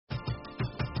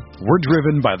We're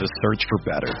driven by the search for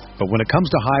better. But when it comes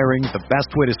to hiring, the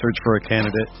best way to search for a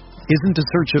candidate isn't to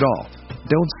search at all.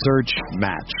 Don't search,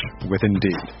 match with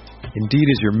Indeed. Indeed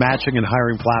is your matching and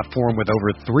hiring platform with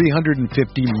over 350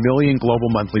 million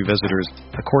global monthly visitors,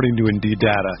 according to Indeed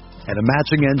data, and a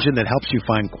matching engine that helps you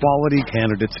find quality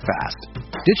candidates fast.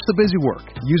 Ditch the busy work.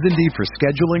 Use Indeed for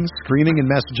scheduling, screening, and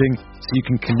messaging so you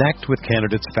can connect with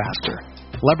candidates faster.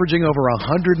 Leveraging over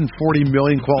 140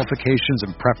 million qualifications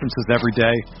and preferences every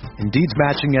day, Indeed's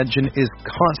matching engine is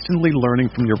constantly learning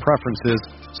from your preferences,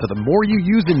 so the more you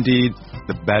use Indeed,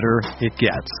 the better it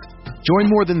gets.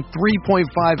 Join more than 3.5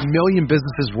 million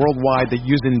businesses worldwide that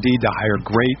use Indeed to hire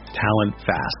great talent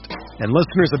fast. And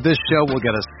listeners of this show will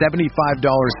get a $75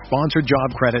 sponsored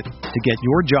job credit to get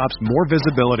your jobs more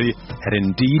visibility at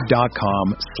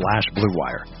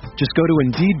Indeed.com/BlueWire. Just go to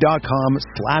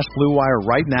Indeed.com/BlueWire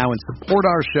right now and support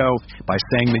our show by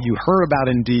saying that you heard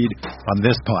about Indeed on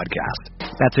this podcast.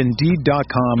 That's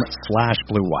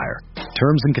Indeed.com/BlueWire.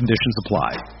 Terms and conditions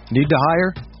apply. Need to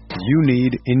hire? You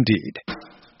need Indeed.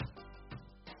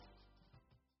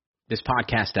 This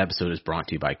podcast episode is brought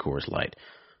to you by Coors Light.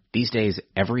 These days,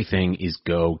 everything is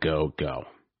go, go, go.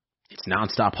 It's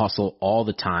nonstop hustle all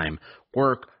the time.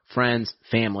 Work, friends,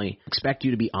 family expect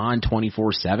you to be on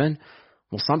 24/7.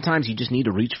 Well, sometimes you just need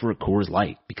to reach for a Coors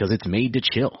Light because it's made to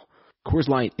chill. Coors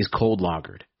Light is cold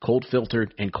lagered, cold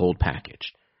filtered, and cold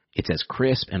packaged. It's as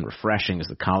crisp and refreshing as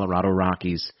the Colorado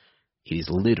Rockies. It is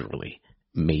literally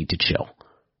made to chill.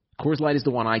 Coors Light is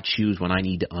the one I choose when I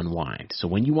need to unwind. So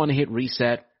when you want to hit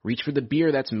reset, reach for the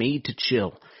beer that's made to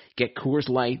chill. Get Coors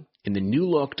Light in the new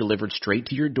look delivered straight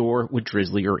to your door with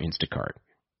Drizzly or Instacart.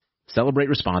 Celebrate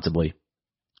responsibly.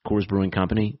 Coors Brewing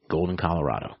Company, Golden,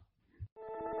 Colorado.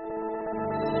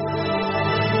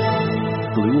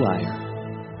 Blue Wire.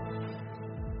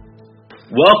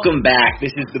 Welcome back.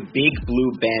 This is the Big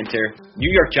Blue Banter,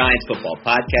 New York Giants football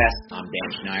podcast. I'm Dan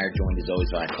Schneier, joined as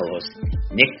always by my co-host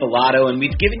Nick Filato, and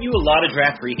we've given you a lot of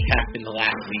draft recap in the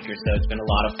last week or so. It's been a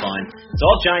lot of fun. It's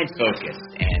all Giants focused,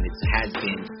 and it has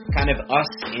been kind of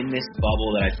us in this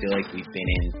bubble that I feel like we've been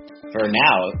in for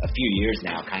now a few years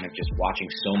now, kind of just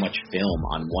watching so much film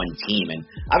on one team. And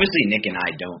obviously Nick and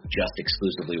I don't just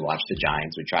exclusively watch the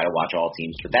Giants. We try to watch all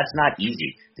teams, but that's not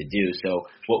easy to do. So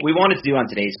what we wanted to do on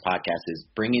today's podcast is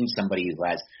bring in somebody who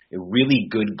has a really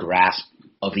good grasp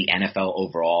of the NFL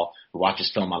overall, who watches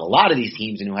film on a lot of these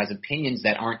teams and who has opinions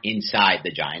that aren't inside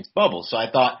the Giants bubble. So I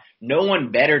thought no one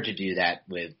better to do that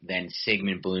with than Sig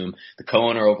Bloom, the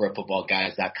co-owner over at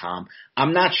Footballguys.com.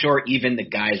 I'm not sure even the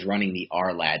guys running the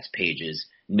R-Lads pages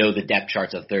know the depth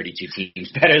charts of 32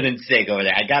 teams better than Sig over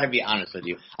there. I got to be honest with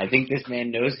you. I think this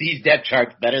man knows these depth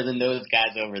charts better than those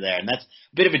guys over there. And that's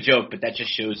a bit of a joke, but that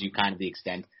just shows you kind of the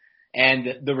extent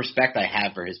and the respect I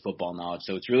have for his football knowledge.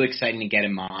 So it's really exciting to get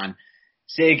him on.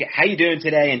 Sig, how you doing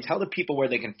today? And tell the people where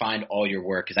they can find all your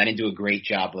work, because I didn't do a great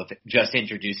job of just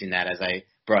introducing that as I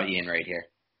brought you in right here.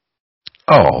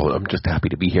 Oh, I'm just happy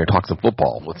to be here and talk some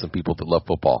football with some people that love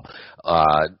football.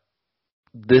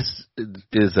 This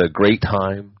is a great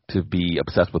time to be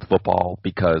obsessed with football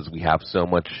because we have so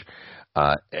much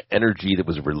energy that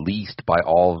was released by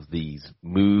all of these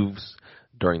moves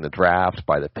during the draft,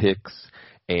 by the picks,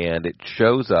 and it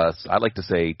shows us, I like to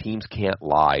say, teams can't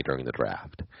lie during the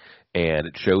draft. And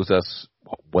it shows us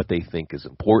what they think is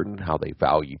important, how they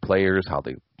value players, how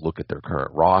they look at their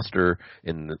current roster.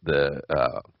 In the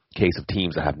case of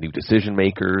teams that have new decision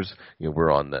makers,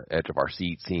 we're on the edge of our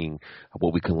seat seeing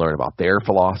what we can learn about their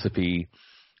philosophy.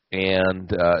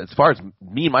 And as far as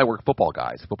me and my work,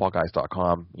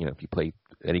 Footballguys.com, if you play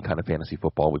any kind of fantasy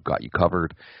football, we've got you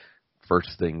covered.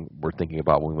 First thing we're thinking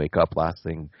about when we wake up, last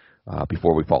thing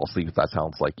before we fall asleep, if that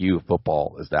sounds like you, if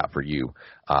football is that for you,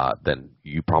 then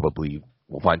you probably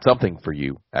will find something for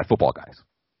you at Football Guys.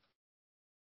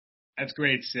 That's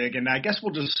great, Sig. And I guess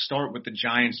we'll just start with the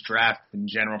Giants draft in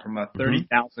general from a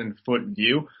 30,000-foot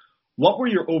view. What were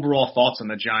your overall thoughts on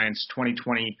the Giants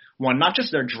 2021, not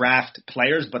just their draft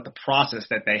players, but the process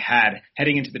that they had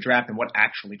heading into the draft and what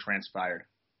actually transpired?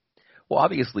 Well,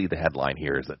 obviously the headline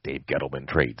here is that Dave Gettleman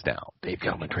trades down.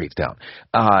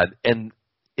 And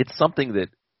it's something that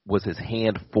was his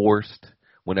hand forced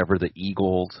whenever the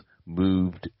Eagles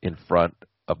moved in front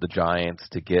of the Giants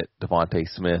to get Devontae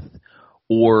Smith,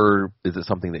 or is it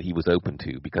something that he was open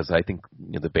to? Because I think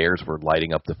the Bears were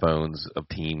lighting up the phones of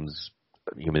teams.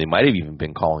 They might have even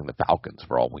been calling the Falcons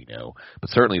for all we know, but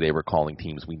certainly they were calling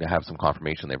teams. We have some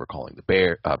confirmation they were calling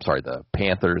the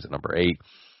Panthers at number 8.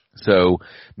 So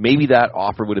maybe that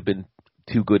offer would have been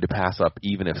too good to pass up,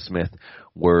 even if Smith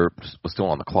was still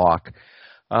on the clock.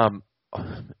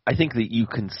 I think that you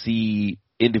can see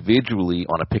individually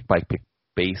on a pick-by-pick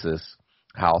basis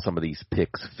how some of these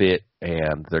picks fit,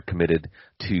 and they're committed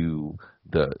to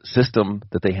the system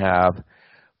that they have.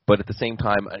 But at the same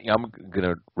time, I'm going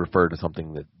to refer to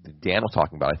something that Dan was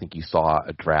talking about. I think you saw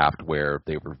a draft where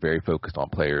they were very focused on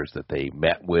players that they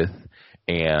met with,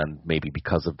 and maybe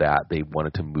because of that, they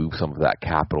wanted to move some of that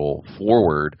capital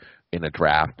forward in a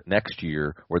draft next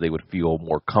year where they would feel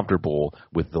more comfortable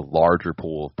with the larger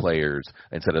pool of players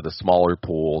instead of the smaller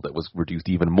pool that was reduced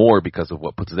even more because of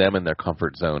what puts them in their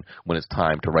comfort zone when it's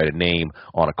time to write a name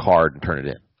on a card and turn it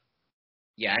in.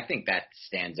 Yeah, I think that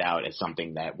stands out as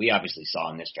something that we obviously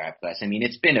saw in this draft class. I mean,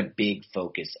 it's been a big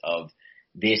focus of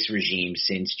this regime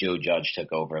since Joe Judge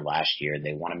took over last year.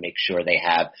 They want to make sure they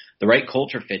have the right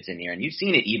culture fits in here. And you've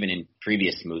seen it even in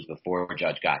previous moves before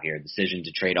Judge got here. Decision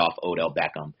to trade off Odell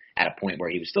Beckham at a point where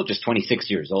he was still just 26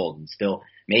 years old and still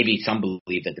maybe some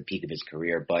believe at the peak of his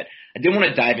career. But I did want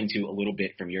to dive into a little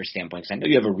bit from your standpoint, because I know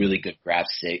you have a really good graph,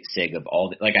 Sig, of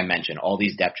all, like I mentioned, all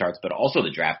these depth charts, but also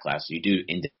the draft class. So you do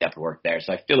in-depth work there.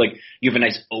 So I feel like you have a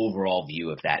nice overall view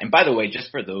of that. And by the way,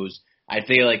 just for those, I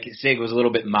feel like Sig was a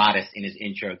little bit modest in his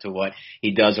intro to what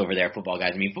he does over there at Football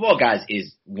Guys. I mean, Football Guys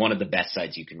is one of the best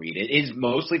sites you can read. It is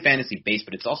mostly fantasy-based,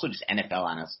 but it's also just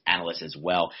NFL analysts as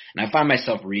well. And I find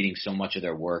myself reading so much of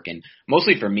their work. And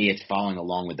mostly for me, it's following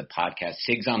along with the podcast.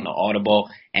 Sig's on the Audible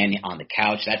and on the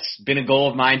couch. That's been a goal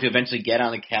of mine to eventually get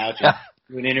on the couch and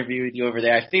do an interview with you over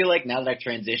there. I feel like now that I've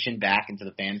transitioned back into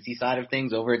the fantasy side of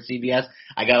things over at CBS,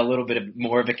 I got a little bit of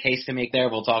more of a case to make there.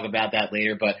 We'll talk about that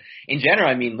later. But in general,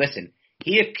 I mean, listen,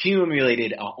 he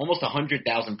accumulated almost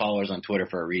 100,000 followers on Twitter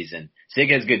for a reason. Sig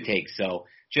has good takes, so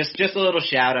just a little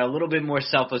shout out, a little bit more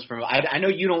selfless promotion. I know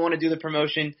you don't want to do the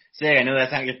promotion, Sig. I know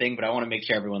that's not your thing, but I want to make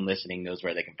sure everyone listening knows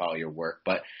where they can follow your work.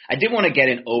 But I did want to get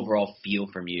an overall feel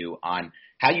from you on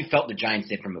how you felt the Giants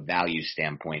did from a value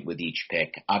standpoint with each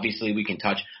pick. Obviously, we can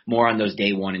touch more on those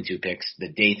day 1 and 2 picks. The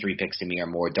day 3 picks to me are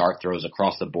more dart throws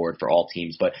across the board for all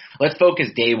teams. But let's focus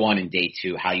day 1 and day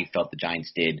 2, how you felt the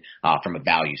Giants did from a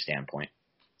value standpoint.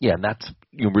 Yeah, and that's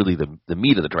really the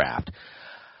meat of the draft.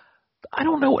 I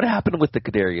don't know what happened with the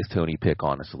Kadarius Toney pick,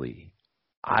 honestly.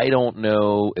 I don't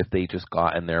know if they just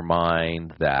got in their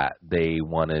mind that they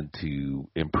wanted to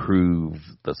improve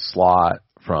the slot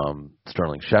from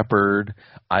Sterling Shepard.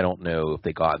 I don't know if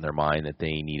they got in their mind that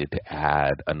they needed to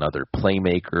add another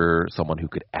playmaker, someone who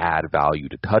could add value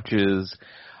to touches.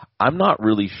 I'm not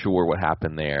really sure what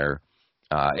happened there.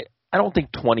 I don't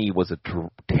think 20 was a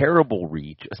terrible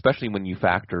reach, especially when you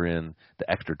factor in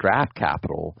the extra draft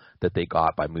capital that they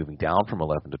got by moving down from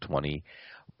 11 to 20.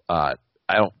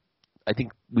 I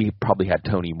think we probably had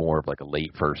Toney more of like a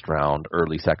late first round,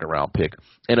 early second round pick,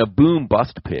 and a boom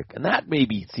bust pick, and that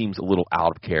maybe seems a little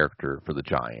out of character for the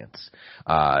Giants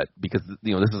because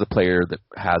this is a player that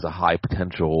has a high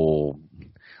potential.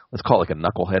 Let's call it like a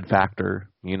knucklehead factor,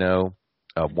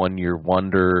 a 1-year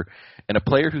wonder, and a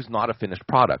player who's not a finished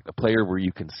product, a player where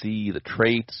you can see the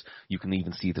traits, you can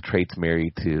even see the traits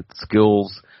married to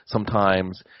skills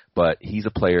sometimes, but he's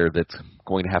a player that's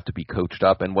going to have to be coached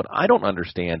up. And what I don't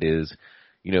understand is,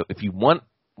 if you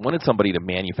wanted somebody to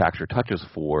manufacture touches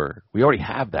for, we already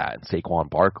have that in Saquon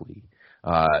Barkley.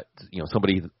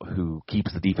 Somebody who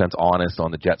keeps the defense honest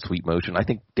on the jet sweep motion. I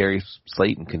think Darius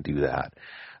Slayton can do that.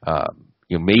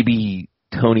 Maybe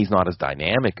Toney's not as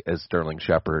dynamic as Sterling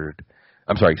Shepard.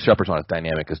 I'm sorry, Shepard's not as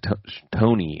dynamic as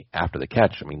Toney after the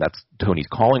catch. I mean, that's Toney's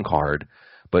calling card,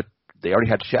 but they already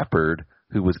had Shepard,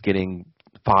 who was getting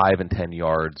 5 and 10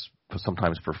 yards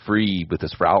sometimes for free with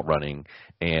his route running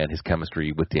and his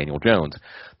chemistry with Daniel Jones.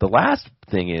 The last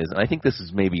thing is, and I think this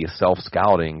is maybe a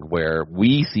self-scouting, where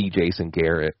we see Jason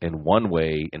Garrett in one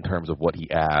way in terms of what he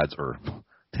adds or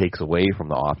takes away from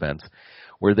the offense,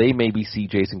 where they maybe see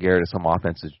Jason Garrett as some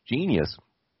offensive genius.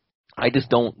 I just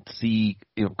don't see,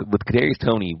 with Kadarius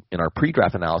Toney in our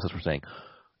pre-draft analysis, we're saying,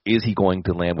 is he going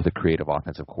to land with a creative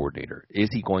offensive coordinator? Is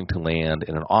he going to land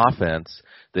in an offense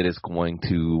that is going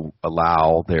to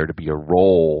allow there to be a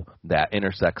role that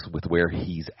intersects with where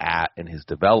he's at in his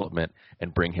development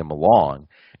and bring him along?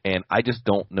 And I just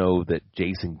don't know that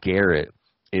Jason Garrett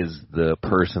is the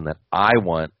person that I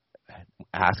want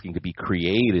asking to be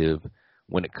creative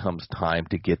when it comes time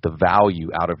to get the value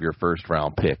out of your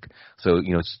first-round pick. So,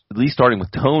 at least starting with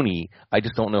Toney, I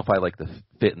just don't know if I like the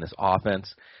fit in this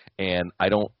offense, and I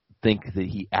don't think that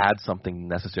he adds something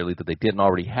necessarily that they didn't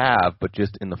already have, but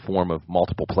just in the form of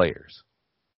multiple players.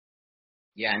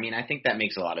 Yeah, I mean, I think that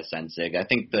makes a lot of sense, Sig. I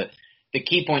think the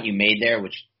key point you made there,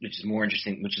 which is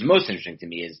most interesting to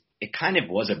me, is it kind of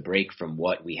was a break from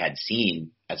what we had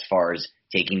seen as far as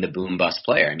taking the boom-bust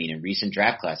player. I mean, in recent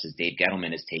draft classes, Dave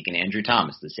Gettleman has taken Andrew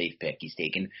Thomas, the safe pick. He's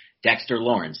taken Dexter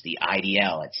Lawrence, the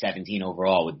IDL, at 17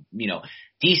 overall with,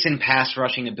 decent pass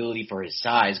rushing ability for his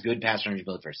size, good pass rushing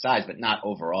ability for his size, but not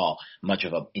overall much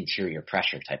of an interior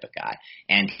pressure type of guy.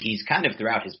 And he's kind of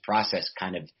throughout his process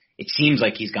it seems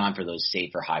like he's gone for those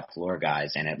safer high floor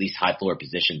guys and at least high floor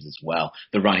positions as well,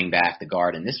 the running back, the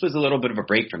guard. And this was a little bit of a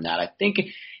break from that. I think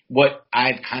what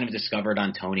I've kind of discovered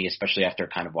on Tony, especially after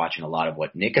kind of watching a lot of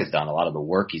what Nick has done, a lot of the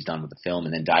work he's done with the film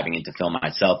and then diving into film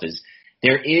myself, is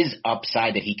there is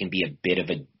upside that he can be a bit of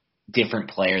a different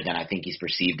player than I think he's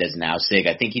perceived as now, Sig.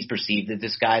 I think he's perceived as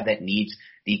this guy that needs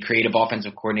the creative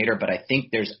offensive coordinator, but I think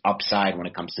there's upside when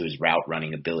it comes to his route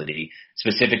running ability,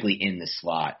 specifically in the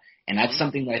slot. And that's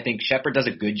something that I think Shepard does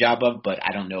a good job of, but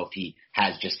I don't know if he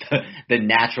has just the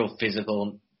natural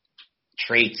physical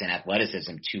traits and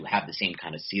athleticism to have the same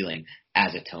kind of ceiling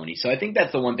as a Tony. So I think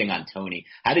that's the one thing on Tony.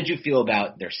 How did you feel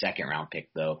about their second round pick,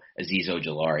 though, Azeez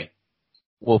Ojulari?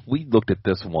 Well, if we looked at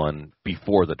this one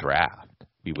before the draft,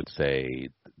 we would say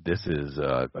this is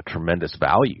a tremendous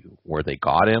value where they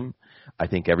got him. I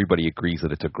think everybody agrees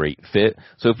that it's a great fit.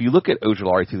 So if you look at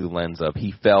Ojulari through the lens of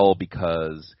he fell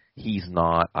because he's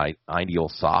not ideal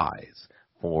size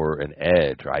for an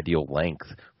edge or ideal length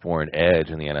for an edge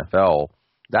in the NFL,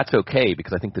 that's okay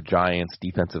because I think the Giants'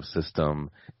 defensive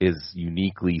system is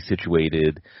uniquely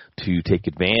situated to take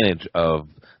advantage of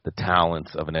the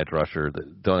talents of an edge rusher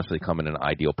that don't necessarily come in an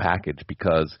ideal package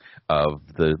because of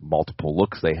the multiple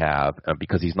looks they have,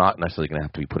 because he's not necessarily going to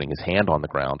have to be putting his hand on the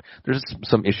ground. There's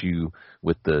some issue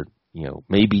with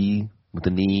maybe with the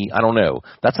knee. I don't know.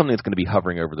 That's something that's going to be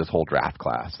hovering over this whole draft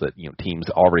class that, teams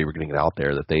already were getting it out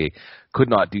there that they could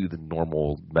not do the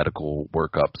normal medical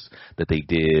workups that they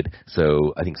did.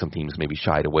 So I think some teams maybe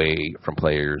shied away from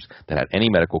players that had any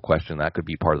medical question. That could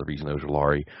be part of the reason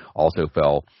Ojulari also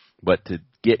fell. But to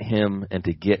get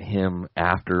him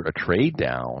after a trade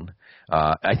down,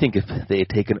 I think if they had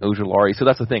taken Ojulari, so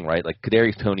that's the thing, right? Like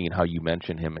Kadarius Toney and how you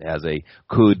mention him as a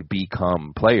could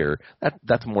become player,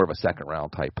 that's more of a second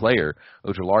round type player.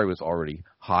 Ojulari was already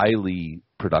highly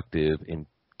productive in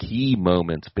key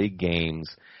moments, big games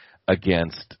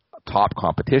against top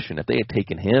competition. If they had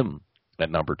taken him at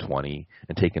number 20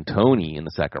 and taken Toney in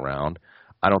the second round,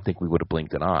 I don't think we would have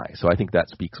blinked an eye. So I think that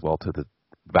speaks well to the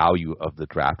value of the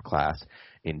draft class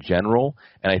in general.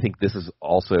 And I think this is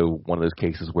also one of those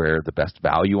cases where the best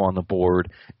value on the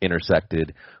board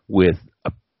intersected with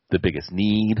the biggest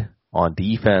need on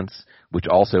defense, which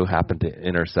also happened to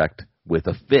intersect with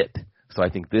a fit. So I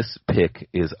think this pick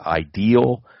is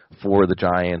ideal for the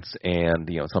Giants and,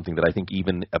 something that I think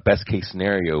even a best case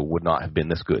scenario would not have been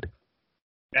this good.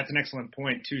 That's an excellent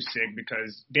point too, Sig,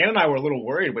 because Dan and I were a little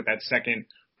worried with that second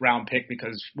round pick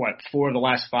because 4 of the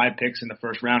last 5 picks in the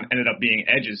first round ended up being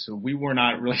edges. So we were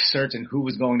not really certain who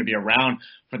was going to be around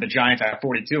for the Giants at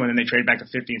 42. And then they traded back to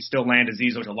 50 and still land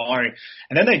Azeez Ojulari.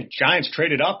 And then the Giants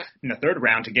traded up in the third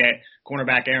round to get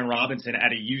cornerback Aaron Robinson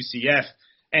at a UCF.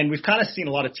 And we've kind of seen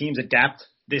a lot of teams adapt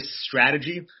this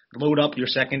strategy, load up your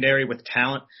secondary with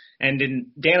talent. And in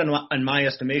Dan and my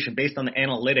estimation, based on the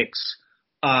analytics,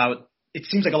 it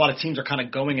seems like a lot of teams are kind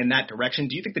of going in that direction.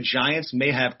 Do you think the Giants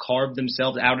may have carved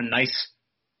themselves out a nice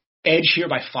edge here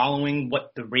by following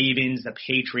what the Ravens, the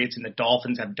Patriots, and the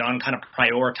Dolphins have done, kind of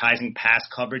prioritizing pass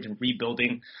coverage and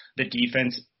rebuilding the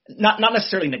defense? Not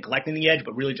necessarily neglecting the edge,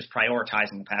 but really just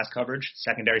prioritizing the pass coverage,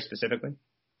 secondary specifically?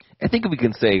 I think we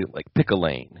can say, pick a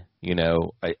lane.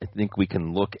 I think we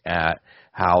can look at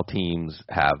how teams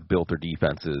have built their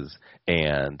defenses,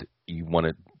 and you want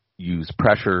to use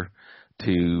pressure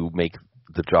to make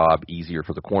the job easier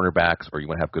for the cornerbacks, or you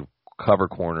want to have good cover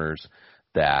corners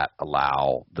that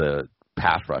allow the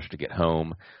pass rush to get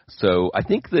home. So I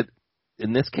think that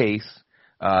in this case,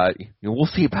 we'll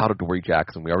see about Adoree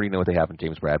Jackson. We already know what they have in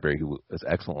James Bradbury, who was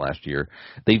excellent last year.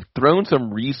 They've thrown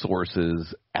some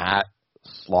resources at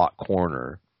slot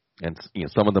corner, and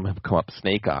some of them have come up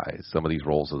snake eyes, some of these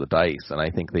rolls of the dice, and I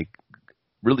think they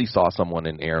really saw someone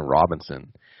in Aaron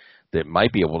Robinson that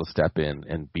might be able to step in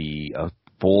and be a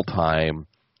full-time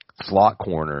slot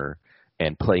corner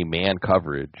and play man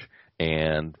coverage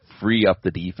and free up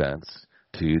the defense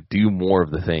to do more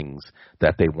of the things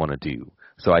that they want to do.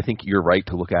 So I think you're right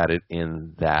to look at it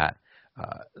in that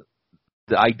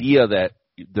the idea that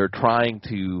they're trying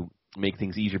to make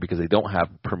things easier because they don't have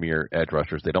premier edge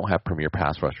rushers. They don't have premier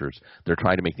pass rushers. They're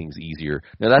trying to make things easier.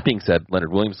 Now, that being said,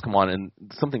 Leonard Williams come on, and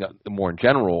something more in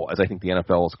general, as I think the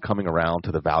NFL is coming around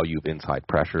to the value of inside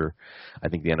pressure. I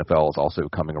think the NFL is also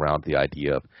coming around to the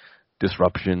idea of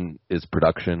disruption is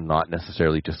production, not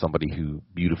necessarily just somebody who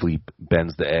beautifully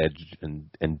bends the edge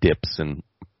and dips and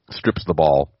strips the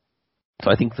ball. So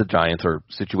I think the Giants are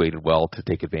situated well to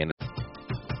take advantage.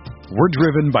 We're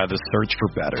driven by the search for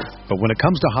better. But when it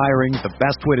comes to hiring, the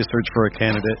best way to search for a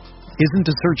candidate isn't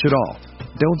to search at all.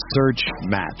 Don't search,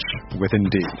 match with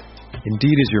Indeed.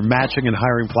 Indeed is your matching and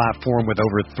hiring platform with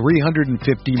over 350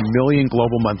 million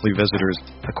global monthly visitors,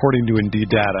 according to Indeed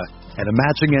data, and a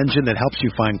matching engine that helps you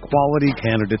find quality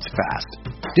candidates fast.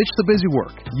 Ditch the busy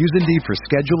work. Use Indeed for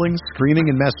scheduling,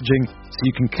 screening, and messaging so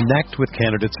you can connect with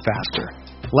candidates faster.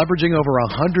 Leveraging over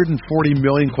 140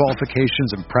 million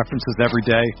qualifications and preferences every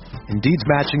day, Indeed's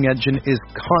matching engine is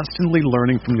constantly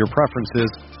learning from your preferences,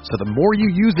 so the more you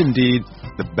use Indeed,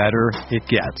 the better it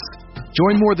gets.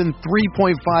 Join more than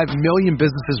 3.5 million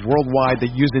businesses worldwide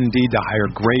that use Indeed to hire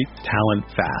great talent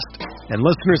fast. And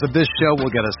listeners of this show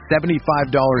will get a $75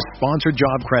 sponsored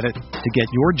job credit to get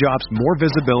your jobs more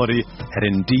visibility at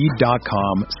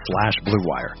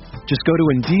Indeed.com/BlueWire. Just go to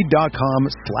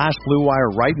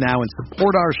Indeed.com/BlueWire right now and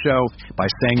support our show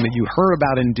by saying that you heard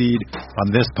about Indeed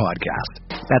on this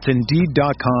podcast. That's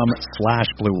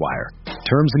Indeed.com/BlueWire.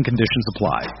 Terms and conditions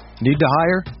apply. Need to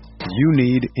hire? You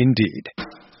need Indeed.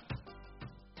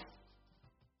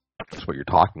 That's what you're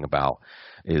talking about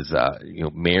is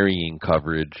marrying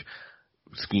coverage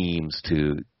schemes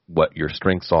to what your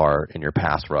strengths are in your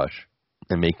pass rush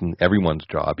and making everyone's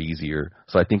job easier.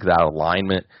 So I think that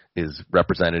alignment is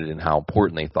represented in how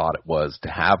important they thought it was to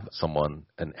have someone,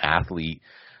 an athlete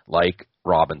like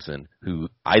Robinson, who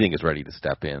I think is ready to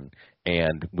step in.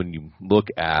 And when you look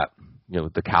at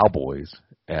the Cowboys,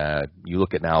 you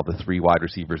look at now the three wide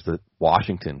receivers that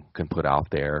Washington can put out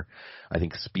there. I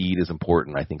think speed is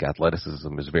important. I think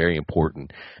athleticism is very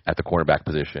important at the cornerback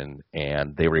position,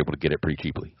 and they were able to get it pretty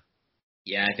cheaply.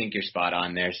 Yeah, I think you're spot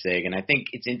on there, Sig. And I think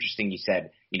it's interesting you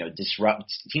said,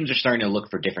 teams are starting to look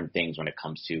for different things when it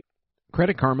comes to.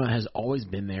 Credit Karma has always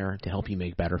been there to help you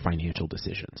make better financial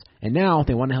decisions. And now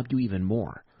they want to help you even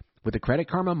more. With the Credit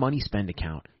Karma Money Spend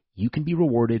account, you can be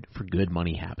rewarded for good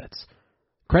money habits.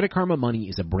 Credit Karma Money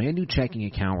is a brand new checking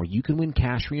account where you can win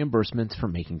cash reimbursements for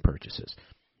making purchases.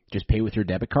 Just pay with your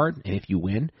debit card, and if you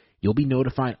win, you'll be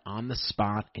notified on the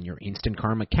spot, and your Instant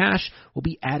Karma cash will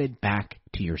be added back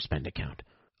to your spend account.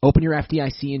 Open your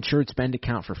FDIC-insured spend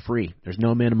account for free. There's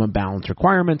no minimum balance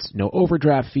requirements, no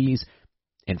overdraft fees,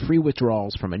 and free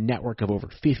withdrawals from a network of over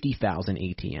 50,000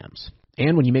 ATMs.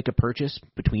 And when you make a purchase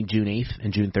between June 8th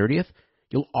and June 30th,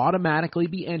 you'll automatically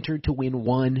be entered to win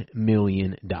 $1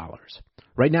 million.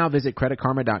 Right now, visit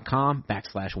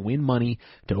creditkarma.com/winmoney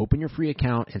to open your free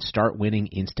account and start winning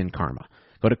instant karma.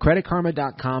 Go to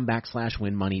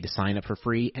creditkarma.com/winmoney to sign up for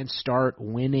free and start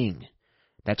winning.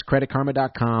 That's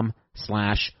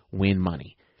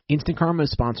creditkarma.com/winmoney. Instant Karma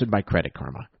is sponsored by Credit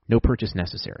Karma. No purchase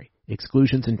necessary.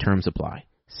 Exclusions and terms apply.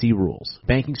 See rules.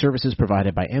 Banking services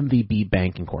provided by MVB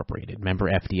Bank Incorporated. Member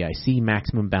FDIC.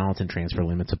 Maximum balance and transfer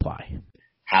limits apply.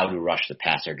 How to rush the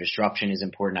passer. Disruption is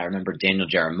important. I remember Daniel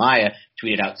Jeremiah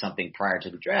tweeted out something prior to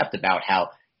the draft about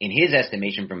how, in his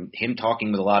estimation, from him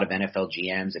talking with a lot of NFL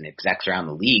GMs and execs around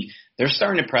the league, they're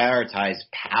starting to prioritize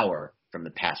power from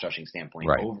the pass rushing standpoint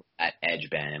over that edge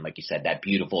bend. And like you said, that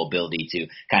beautiful ability to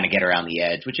kind of get around the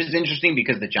edge, which is interesting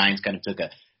because the Giants kind of took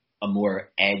a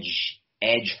more edge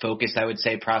focused, I would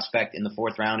say, prospect in the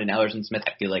fourth round in Ellerson Smith.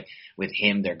 I feel like with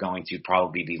him, they're going to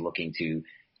probably be looking to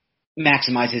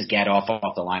maximize his get off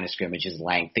the line of scrimmage, his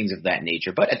length, things of that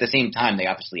nature. But at the same time, they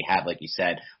obviously have, like you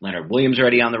said, Leonard Williams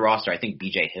already on the roster. I think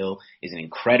B.J. Hill is an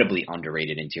incredibly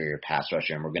underrated interior pass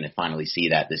rusher, and we're going to finally see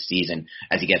that this season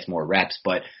as he gets more reps.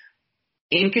 But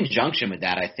in conjunction with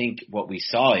that, I think what we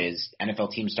saw is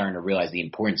NFL teams starting to realize the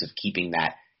importance of keeping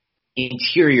that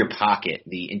interior pocket,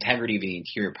 the integrity of the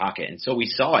interior pocket. And so we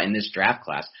saw in this draft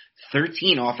class,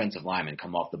 13 offensive linemen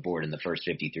come off the board in the first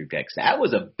 53 picks. That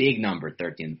was a big number,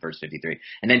 13 in the first 53.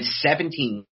 And then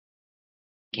 17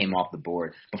 came off the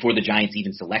board before the Giants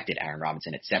even selected Aaron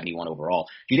Robinson at 71 overall.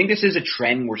 Do you think this is a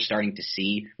trend we're starting to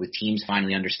see with teams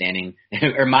finally understanding,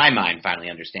 or my mind finally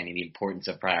understanding the importance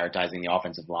of prioritizing the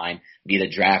offensive line via the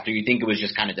draft, or you think it was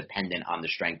just kind of dependent on the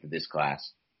strength of this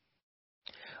class?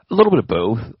 A little bit of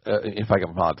both, if I can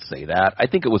allowed to say that. I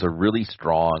think it was a really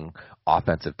strong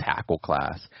offensive tackle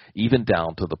class, even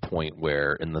down to the point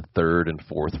where in the third and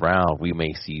fourth round, we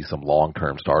may see some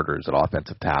long-term starters at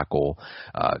offensive tackle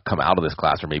come out of this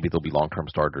class, or maybe there'll be long-term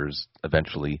starters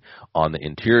eventually on the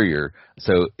interior.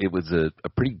 So it was a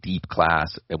pretty deep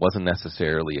class. It wasn't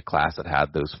necessarily a class that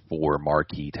had those four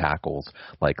marquee tackles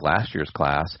like last year's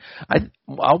class. You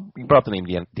brought up the name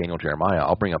Daniel Jeremiah.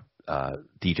 I'll bring up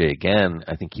DJ again.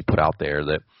 I think he put out there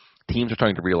that teams are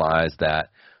starting to realize that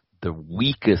the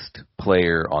weakest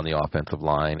player on the offensive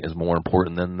line is more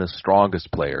important than the strongest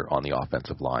player on the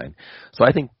offensive line. So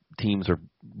I think teams are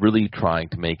really trying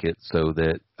to make it so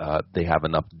that they have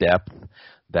enough depth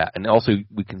that, and also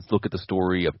we can look at the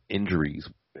story of injuries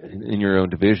in your own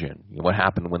division. What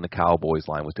happened when the Cowboys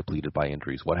line was depleted by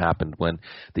injuries? What happened when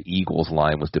the Eagles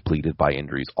line was depleted by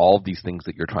injuries? All of these things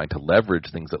that you're trying to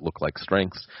leverage, things that look like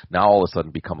strengths, now all of a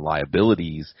sudden become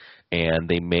liabilities, and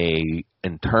they may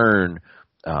in turn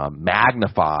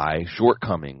magnify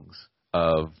shortcomings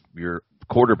of your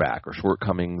quarterback or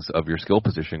shortcomings of your skill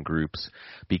position groups,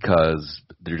 because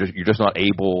you're just not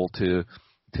able to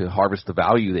harvest the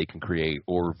value they can create,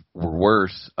 or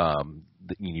worse,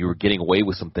 you were getting away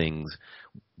with some things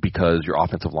because your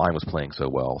offensive line was playing so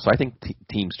well. So I think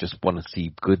teams just want to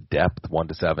see good depth,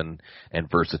 1-7,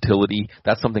 and versatility.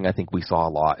 That's something I think we saw a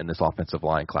lot in this offensive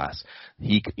line class.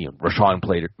 Rashawn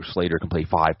Slater can play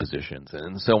 5 positions,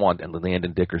 and so on, and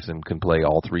Landon Dickerson can play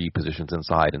all 3 positions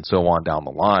inside, and so on down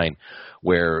the line,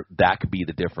 where that could be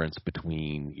the difference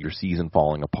between your season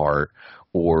falling apart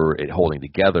or it holding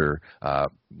together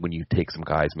when you take some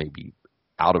guys maybe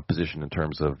out of position in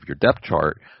terms of your depth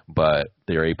chart, but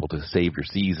they're able to save your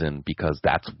season because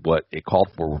that's what it called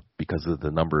for because of the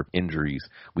number of injuries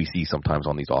we see sometimes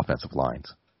on these offensive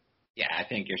lines. Yeah, I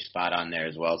think you're spot on there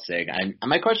as well, Sig.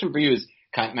 My question for you is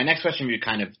my next question for you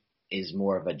kind of is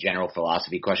more of a general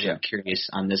philosophy question. Yeah. I'm curious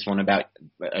on this one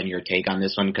on your take on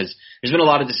this one, because there's been a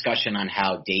lot of discussion on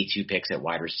how day 2 picks at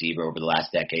wide receiver over the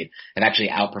last decade have actually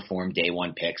outperformed day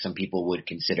 1 picks. Some people would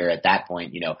consider at that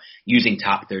point, using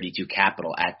top 32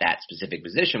 capital at that specific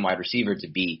position, wide receiver, to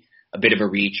be a bit of a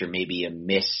reach or maybe a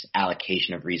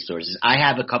misallocation of resources. I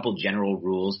have a couple general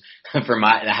rules for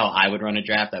how I would run a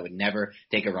draft. I would never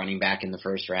take a running back in the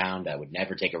first round. I would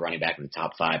never take a running back in the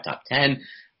top 5, top 10.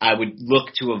 I would look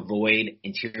to avoid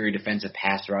interior defensive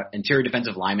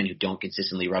linemen who don't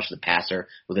consistently rush the passer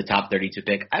with a top 32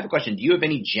 pick. I have a question. Do you have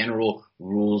any general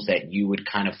rules that you would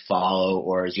kind of follow,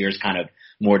 or is yours kind of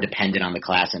more dependent on the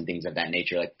class and things of that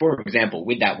nature? Like, for example,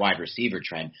 with that wide receiver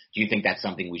trend, do you think that's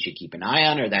something we should keep an eye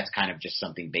on, or that's kind of just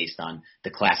something based on the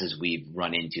classes we've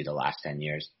run into the last 10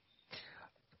 years?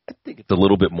 I think it's a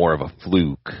little bit more of a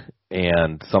fluke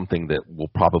and something that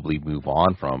we'll probably move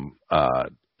on from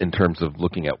in terms of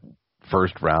looking at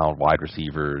first-round wide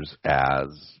receivers as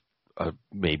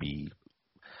maybe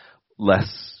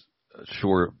less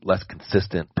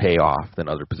consistent payoff than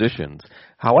other positions.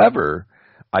 However,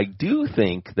 I do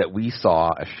think that we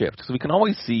saw a shift. So we can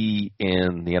always see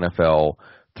in the NFL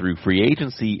through free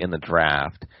agency and the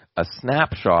draft a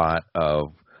snapshot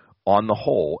of, on the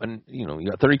whole, and you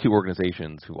got 32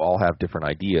 organizations who all have different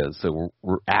ideas, so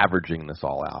we're averaging this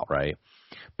all out, right?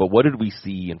 But what did we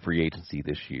see in free agency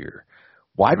this year?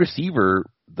 Wide receiver,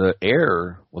 the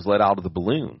air was let out of the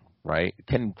balloon, right?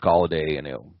 Ken Golladay,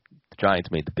 the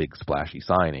Giants made the big splashy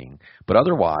signing, but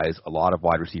otherwise, a lot of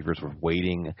wide receivers were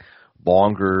waiting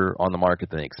longer on the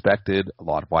market than they expected. A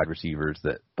lot of wide receivers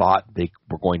that thought they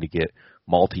were going to get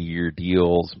multi-year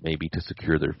deals, maybe to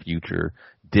secure their future,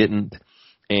 didn't.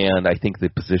 And I think the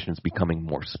position is becoming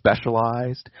more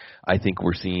specialized. I think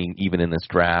we're seeing, even in this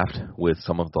draft, with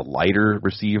some of the lighter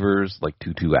receivers like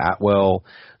Tutu Atwell,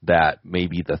 that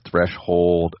maybe the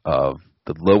threshold of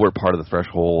the lower part of the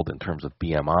threshold in terms of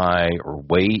BMI or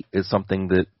weight is something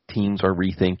that teams are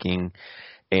rethinking.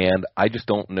 And I just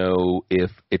don't know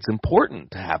if it's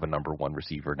important to have a number 1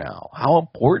 receiver now. How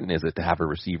important is it to have a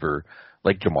receiver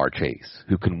like Jamar Chase,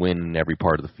 who can win in every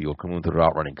part of the field, can win the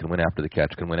route running, can win after the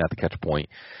catch, can win at the catch point?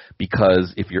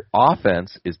 Because if your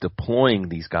offense is deploying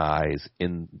these guys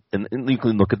and you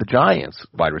can look at the Giants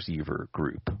wide receiver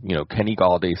group. Kenny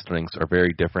Galladay's strengths are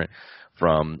very different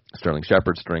from Sterling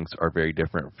Shepard's strengths, are very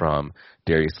different from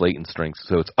Darius Slayton's strengths.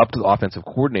 So it's up to the offensive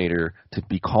coordinator to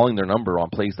be calling their number on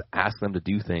plays to ask them to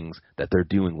do things that they're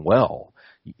doing well.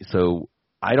 So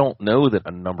I don't know that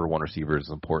a number 1 receiver is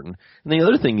important. And the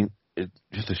other thing,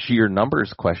 just a sheer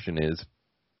numbers question, is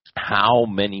how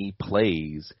many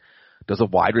plays does a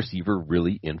wide receiver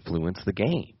really influence the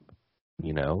game?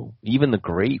 Even the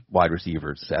great wide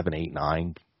receivers, 7, 8,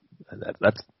 9,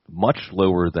 that's much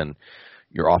lower than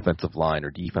your offensive line or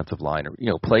defensive line,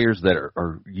 or players that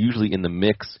are usually in the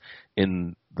mix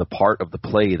in the part of the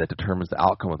play that determines the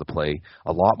outcome of the play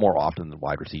a lot more often than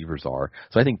wide receivers are.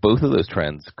 So I think both of those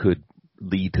trends could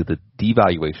lead to the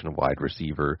devaluation of wide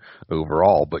receiver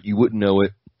overall, but you wouldn't know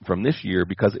it from this year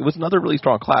because it was another really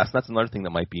strong class. That's another thing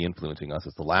that might be influencing us,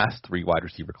 is the last 3 wide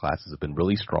receiver classes have been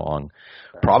really strong,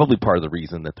 probably part of the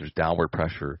reason that there's downward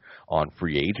pressure on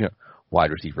free agent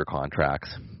wide receiver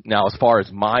contracts. Now, as far as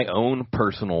my own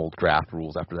personal draft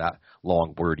rules after that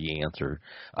long, wordy answer,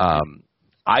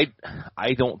 I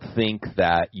don't think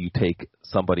that you take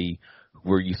somebody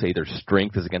where you say their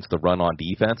strength is against the run on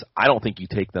defense. I don't think you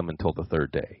take them until the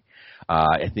 3rd day.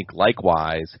 I think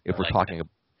likewise, if we're talking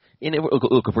And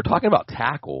look, if we're talking about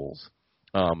tackles,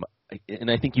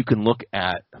 and I think you can look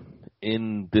at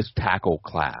in this tackle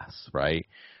class, right?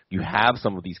 You have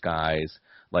some of these guys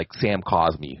like Sam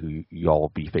Cosmi, who y'all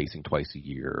will be facing twice a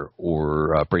year,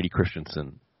 or Brady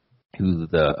Christensen, who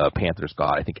the Panthers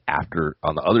got, I think, after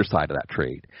on the other side of that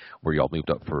trade, where y'all moved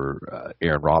up for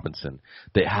Aaron Robinson.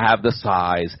 They have the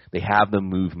size, they have the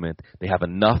movement, they have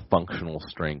enough functional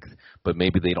strength, but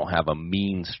maybe they don't have a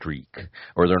mean streak,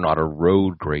 or they're not a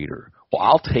road grader. Well,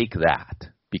 I'll take that,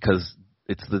 because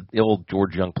it's the old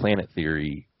George Young Planet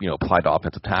theory, applied to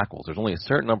offensive tackles. There's only a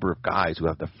certain number of guys who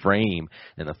have the frame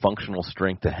and the functional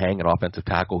strength to hang an offensive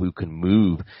tackle who can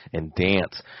move and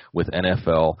dance with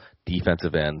NFL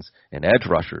defensive ends and edge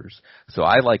rushers. So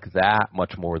I like that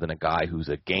much more than a guy who's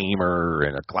a gamer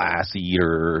and a glass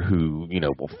eater who,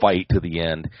 will fight to the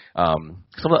end.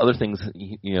 Some of the other things,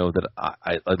 that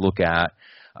I look at,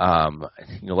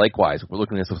 likewise, we're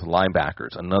looking at this with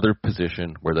linebackers, another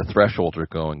position where the thresholds are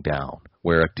going down,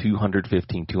 where a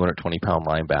 215, 220-pound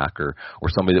linebacker or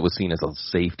somebody that was seen as a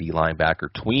safety linebacker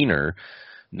tweener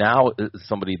now is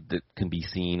somebody that can be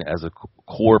seen as a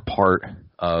core part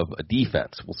of a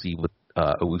defense. We'll see with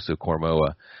Owusu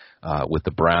Koramoah with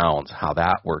the Browns how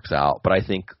that works out. But I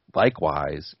think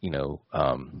likewise,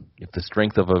 if the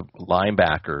strength of a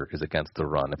linebacker is against the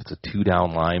run, if it's a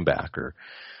two-down linebacker,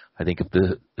 I think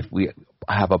if we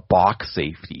have a box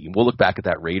safety, we'll look back at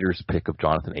that Raiders pick of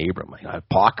Jonathan Abram. A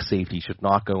box safety should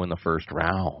not go in the first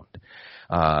round.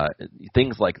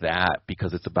 Things like that,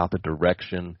 because it's about the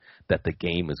direction that the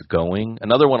game is going.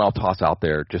 Another one I'll toss out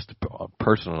there, just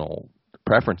personal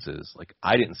preferences. Like,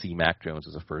 I didn't see Mac Jones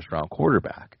as a first-round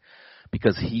quarterback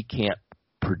because he can't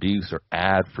produce or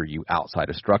add for you outside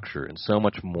of structure, and so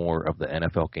much more of the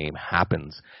NFL game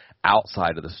happens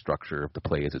outside of the structure of the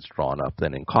play as it's drawn up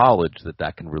than in college,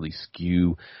 that can really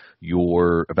skew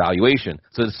your evaluation.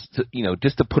 So,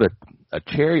 just to put a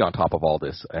cherry on top of all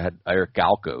this, I had Eric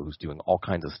Galco, who's doing all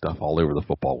kinds of stuff all over the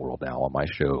football world now, on my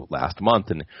show last month,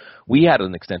 and we had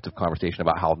an extensive conversation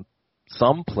about how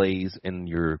some plays in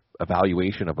your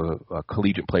evaluation of a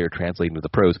collegiate player translating to the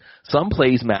pros, some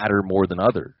plays matter more than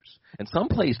others, and some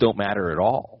plays don't matter at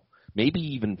all. Maybe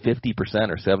even 50%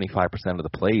 or 75% of the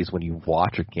plays when you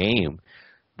watch a game,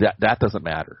 that doesn't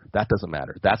matter. That doesn't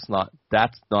matter. That's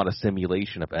not a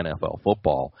simulation of NFL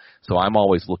football. So I'm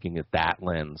always looking at that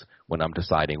lens when I'm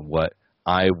deciding what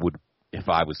I would, if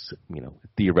I was,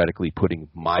 theoretically putting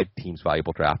my team's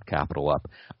valuable draft capital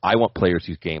up. I want players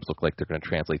whose games look like they're going to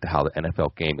translate to how the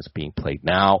NFL game is being played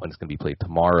now and it's going to be played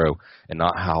tomorrow, and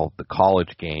not how the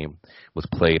college game was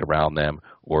played around them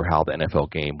or how the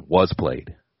NFL game was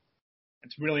played.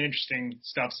 It's really interesting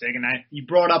stuff, Sig. And you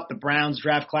brought up the Browns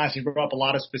draft class. You brought up a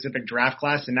lot of specific draft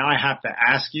class. And now I have to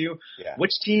ask you,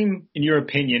 which team, in your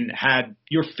opinion, had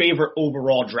your favorite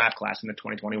overall draft class in the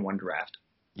 2021 draft?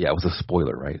 Yeah, it was a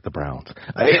spoiler, right? The Browns.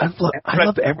 I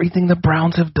love everything the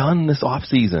Browns have done this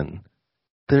offseason.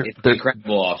 It's an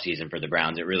incredible offseason for the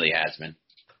Browns. It really has been.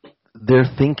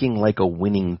 They're thinking like a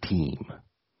winning team.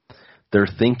 They're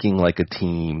thinking like a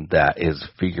team that is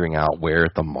figuring out where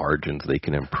at the margins they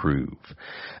can improve.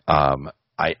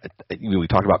 We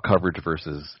talked about coverage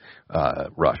versus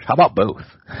rush. How about both?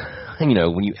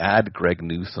 When you add Greg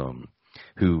Newsome,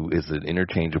 who is an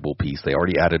interchangeable piece, they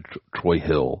already added Troy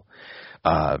Hill.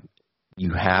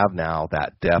 You have now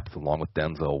that depth along with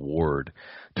Denzel Ward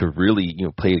to really,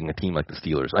 playing a team like the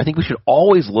Steelers. I think we should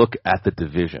always look at the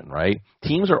division, right?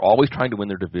 Teams are always trying to win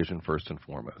their division first and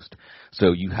foremost.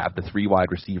 So you have the 3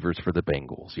 wide receivers for the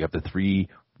Bengals. You have the 3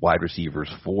 wide receivers,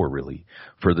 4 really,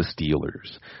 for the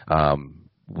Steelers.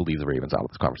 We'll leave the Ravens out of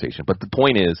this conversation. But the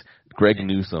point is, Greg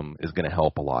Newsome is going to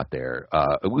help a lot there.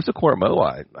 Owusu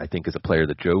Koramoah, I think, is a player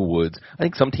that Joe Woods, I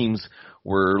think some teams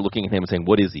were looking at him and saying,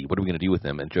 what is he? What are we going to do with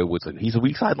him? And Joe Woods said, he's a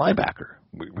weak side linebacker.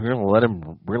 We're going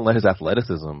to let his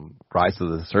athleticism rise to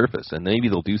the surface. And maybe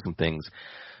they'll do some things,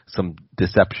 some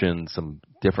deception, some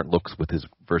different looks with his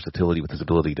versatility, with his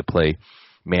ability to play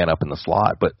man up in the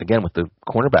slot. But again, with the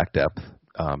cornerback depth,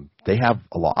 they have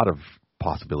a lot of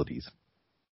possibilities.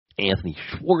 Anthony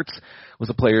Schwartz was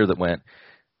a player that went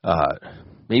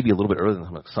maybe a little bit earlier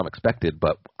than some expected,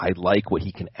 but I like what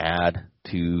he can add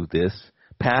to this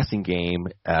passing game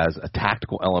as a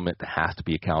tactical element that has to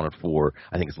be accounted for.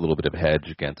 I think it's a little bit of a hedge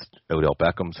against Odell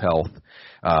Beckham's health.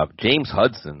 James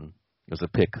Hudson was a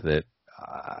pick that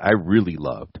I really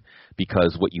loved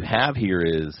because what you have here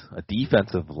is a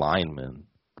defensive lineman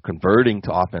converting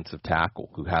to offensive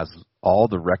tackle who has all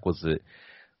the requisite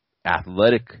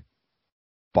athletic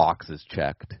boxes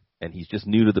checked, and he's just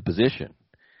new to the position.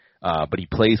 But he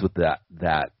plays with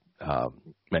that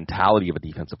mentality of a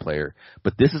defensive player.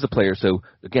 But this is a player, so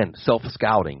again,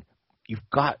 self-scouting, you've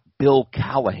got Bill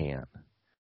Callahan.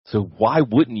 So why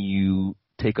wouldn't you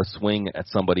take a swing at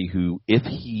somebody who, if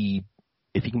he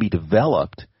can be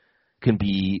developed, can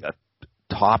be a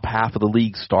top half of the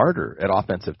league starter at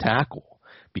offensive tackle,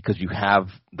 because you have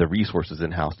the resources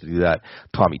in-house to do that.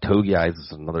 Tommy Togiai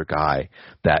is another guy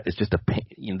that is just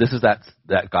this is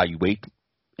that guy you wait.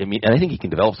 I mean, and I think he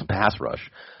can develop some pass rush,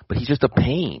 but he's just a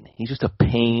pain. He's just a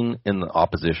pain in the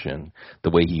opposition, the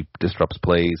way he disrupts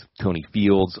plays. Tony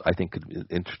Fields, I think, could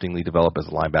interestingly develop as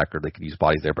a linebacker. They could use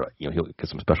bodies there, but he'll get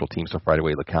some special team stuff right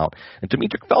away to count. And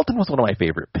Demetric Felton was one of my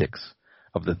favorite picks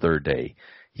of the third day.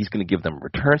 He's going to give them a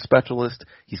return specialist.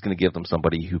 He's going to give them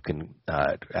somebody who can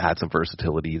add some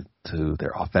versatility to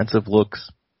their offensive looks.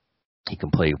 He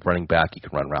can play running back. He can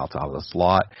run routes out of the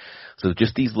slot. So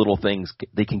just these little things,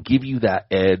 they can give you that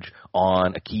edge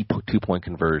on a key 2-point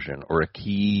conversion or a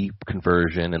key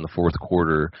conversion in the fourth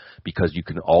quarter, because you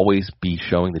can always be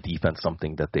showing the defense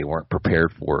something that they weren't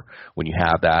prepared for. When you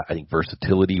have that, I think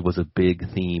versatility was a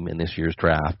big theme in this year's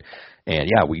draft. And,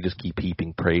 yeah, we just keep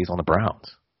heaping praise on the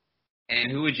Browns. And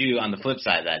who would you, on the flip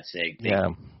side of that, Sig,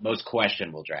 think most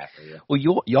questionable draft for you?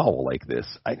 Well, y'all will like this.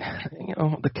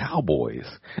 The Cowboys.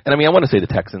 And, I mean, I want to say the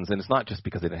Texans, and it's not just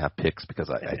because they didn't have picks, because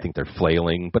I think they're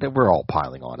flailing, but we're all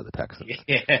piling on to the Texans.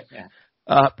 Yeah.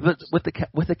 But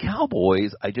with the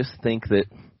Cowboys, I just think that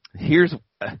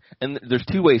and there's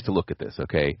two ways to look at this,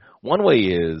 okay? One way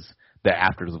is that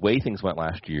after the way things went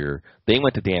last year, they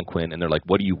went to Dan Quinn, and they're like,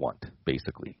 what do you want,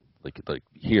 basically? Like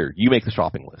here, you make the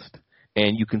shopping list.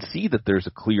 And you can see that there's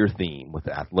a clear theme with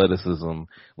the athleticism,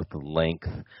 with the length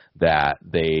that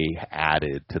they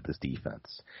added to this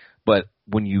defense. But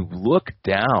when you look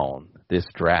down this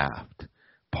draft,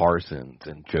 Parsons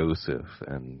and Joseph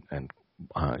and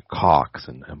Cox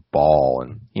and Ball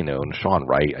and Sean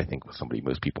Wright, I think was somebody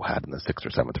most people had in the 6th or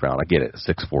 7th round. I get it,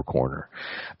 6'4" corner.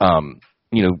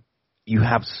 You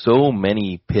have so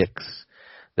many picks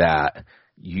that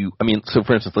so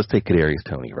for instance, let's take Kadarius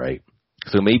Toney, right?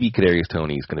 So maybe Kadarius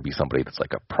Toney is going to be somebody that's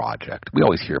like a project. We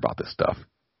always hear about this stuff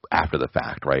after the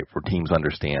fact, right? Where teams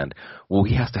understand, well,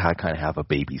 he has to kind of have a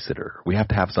babysitter. We have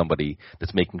to have somebody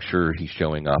that's making sure he's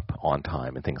showing up on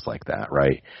time and things like that,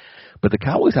 right? But the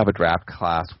Cowboys have a draft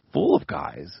class full of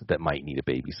guys that might need a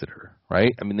babysitter,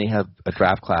 right? I mean, they have a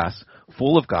draft class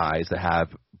full of guys that have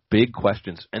big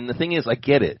questions. And the thing is, I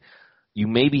get it. You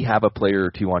maybe have a player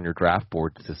or two on your draft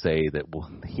board to say that,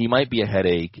 well, he might be a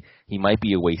headache, he might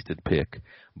be a wasted pick,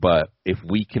 but if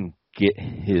we can get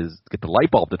the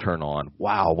light bulb to turn on,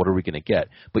 wow, what are we going to get?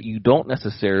 But you don't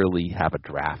necessarily have a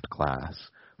draft class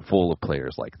full of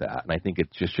players like that. And I think it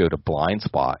just showed a blind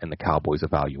spot in the Cowboys'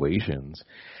 evaluations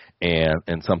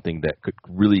and something that could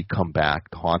really come back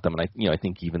to haunt them. And I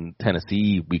think even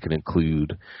Tennessee we could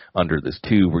include under this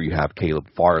too, where you have Caleb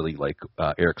Farley, like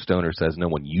Eric Stoner says, no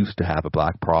one used to have a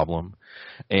black problem,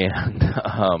 and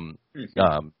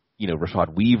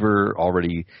Rashad Weaver,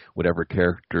 already whatever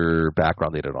character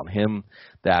background they did on him,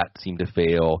 that seemed to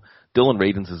fail. Dylan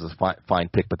Radins is a fine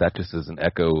pick, but that just is an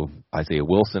echo of Isaiah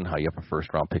Wilson, how you have a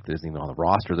first-round pick that isn't even on the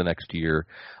roster the next year.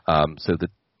 So the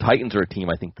Titans are a team,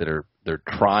 I think, that they're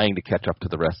trying to catch up to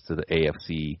the rest of the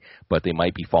AFC, but they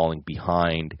might be falling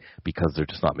behind because they're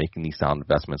just not making these sound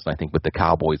investments. And I think with the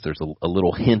Cowboys, there's a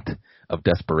little hint of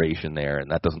desperation there, and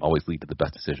that doesn't always lead to the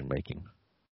best decision-making.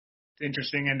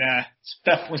 Interesting, and it's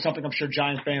definitely something I'm sure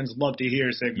Giants fans love to hear.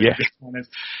 Yeah.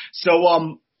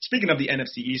 So, speaking of the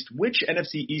NFC East, which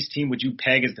NFC East team would you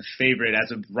peg as the favorite as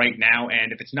of right now?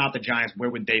 And if it's not the Giants, where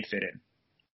would they fit in?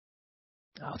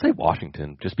 I'll say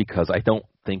Washington, just because I don't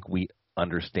think we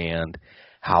understand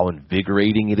how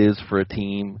invigorating it is for a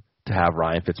team to have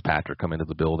Ryan Fitzpatrick come into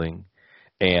the building.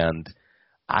 And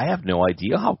I have no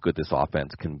idea how good this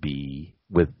offense can be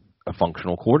with a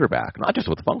functional quarterback. Not just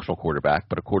with a functional quarterback,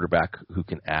 but a quarterback who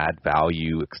can add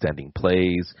value, extending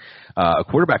plays. A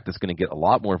quarterback that's going to get a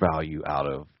lot more value out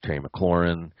of Terry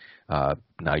McLaurin.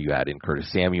 Now you add in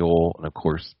Curtis Samuel, and of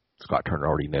course, Scott Turner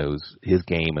already knows his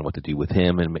game and what to do with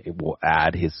him, and it will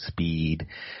add his speed.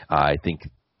 I think,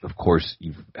 of course,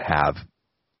 you have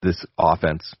this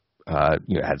offense,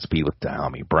 had speed with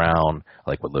Dahomey Brown,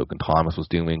 like what Logan Thomas was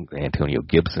doing. Antonio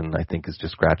Gibson, I think, is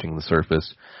just scratching the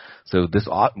surface. So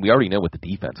we already know what the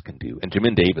defense can do. And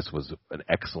Jamin Davis was an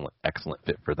excellent, excellent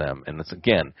fit for them. And it's,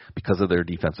 again, because of their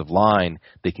defensive line,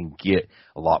 they can get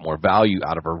a lot more value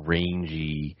out of a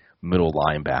rangy middle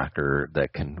linebacker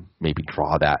that can maybe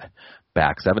draw that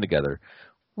back seven together.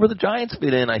 Where the Giants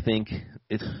fit in, I think,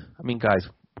 guys,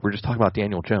 we're just talking about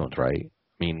Daniel Jones, right?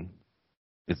 I mean,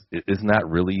 isn't that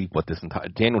really what this entire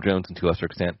Daniel Jones and to a lesser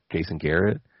extent Jason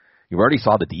Garrett? You already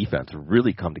saw the defense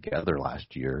really come together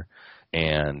last year,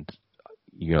 and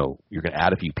you're going to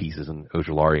add a few pieces in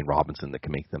Ojulari and Robinson that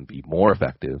can make them be more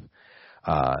effective.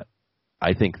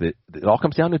 I think that it all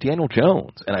comes down to Daniel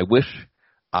Jones, and I wish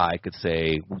I could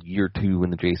say year 2 in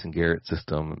the Jason Garrett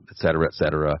system, et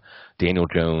cetera, Daniel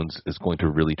Jones is going to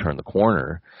really turn the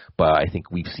corner. But I think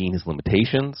we've seen his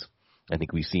limitations. I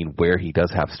think we've seen where he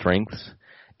does have strengths.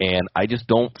 And I just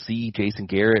don't see Jason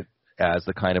Garrett as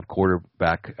the kind of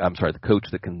the coach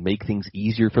that can make things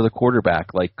easier for the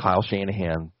quarterback like Kyle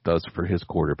Shanahan does for his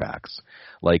quarterbacks,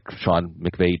 like Sean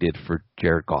McVay did for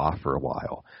Jared Goff for a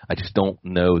while. I just don't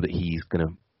know that he's going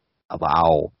to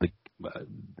allow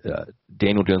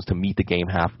Daniel Jones to meet the game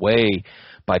halfway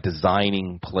by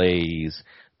designing plays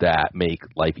that make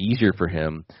life easier for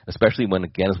him, especially when,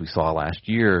 again, as we saw last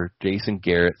year, Jason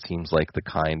Garrett seems like the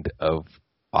kind of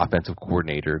offensive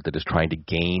coordinator that is trying to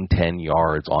gain 10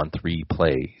 yards on 3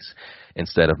 plays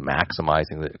instead of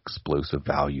maximizing the explosive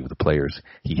value of the players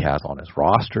he has on his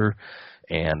roster.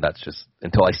 And that's just,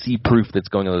 until I see proof that's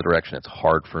going in the direction, it's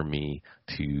hard for me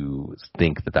to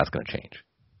think that that's going to change.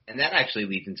 And that actually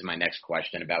leads into my next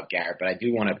question about Garrett, but I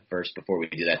do want to first, before we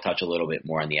do that, touch a little bit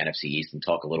more on the NFC East and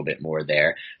talk a little bit more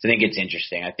there. So I think it's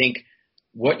interesting. I think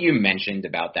what you mentioned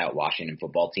about that Washington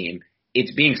football team,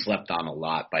 it's being slept on a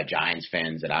lot by Giants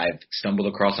fans that I've stumbled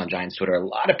across on Giants Twitter. A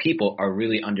lot of people are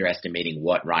really underestimating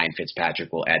what Ryan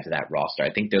Fitzpatrick will add to that roster.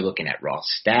 I think they're looking at raw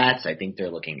stats. I think they're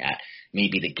looking at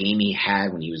maybe the game he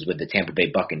had when he was with the Tampa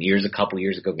Bay Buccaneers a couple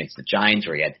years ago against the Giants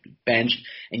where he had to be benched.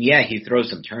 And yeah, he throws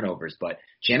some turnovers, but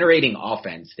generating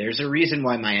offense, there's a reason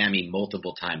why Miami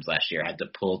multiple times last year had to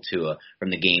pull Tua from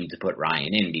the game to put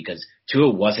Ryan in, because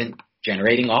Tua wasn't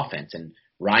generating offense, and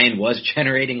Ryan was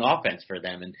generating offense for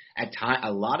them. And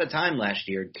a lot of time last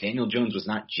year, Daniel Jones was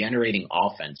not generating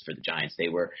offense for the Giants. They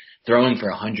were throwing for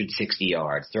 160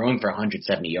 yards, throwing for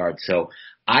 170 yards. So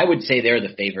I would say they're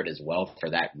the favorite as well for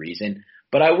that reason.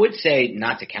 But I would say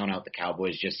not to count out the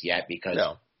Cowboys just yet, because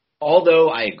although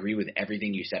I agree with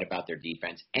everything you said about their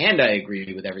defense, and I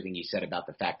agree with everything you said about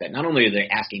the fact that not only are they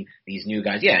asking these new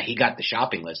guys, yeah, he got the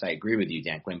shopping list. I agree with you,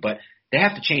 Dan Quinn, but they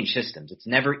have to change systems. It's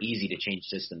never easy to change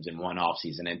systems in one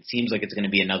offseason. And it seems like it's going to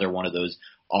be another one of those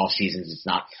off seasons. It's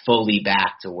not fully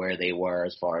back to where they were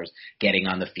as far as getting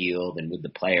on the field and with the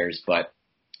players. But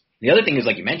the other thing is,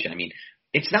 like you mentioned, I mean,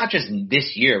 it's not just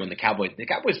this year when the Cowboys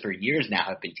for years now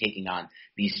have been taking on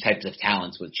these types of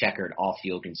talents with checkered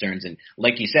off-field concerns. And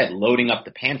like you said, loading up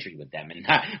the pantry with them. And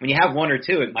when you have one or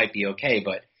two, it might be okay.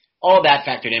 But all that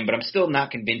factored in, but I'm still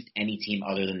not convinced any team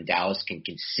other than Dallas can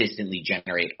consistently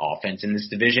generate offense in this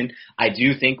division. I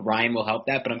do think Ryan will help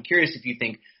that, but I'm curious if you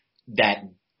think that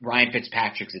Ryan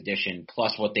Fitzpatrick's addition,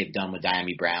 plus what they've done with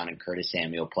Diami Brown and Curtis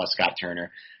Samuel, plus Scott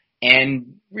Turner,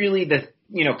 and really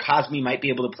Cosme might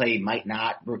be able to play, might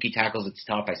not. Rookie tackles, it's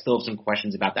tough. I still have some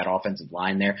questions about that offensive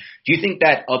line there. Do you think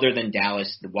that other than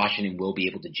Dallas, the Washington will be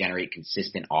able to generate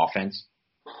consistent offense?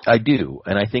 I do,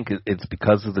 and I think it's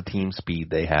because of the team speed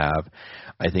they have.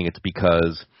 I think it's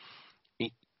because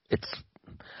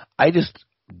I just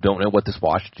don't know what this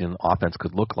Washington offense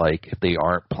could look like if they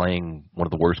aren't playing one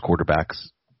of the worst quarterbacks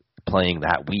playing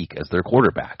that week as their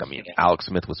quarterback. I mean, Alex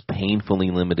Smith was painfully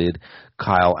limited.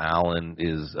 Kyle Allen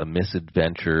is a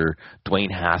misadventure.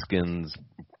 Dwayne Haskins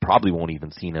probably won't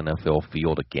even see an NFL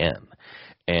field again.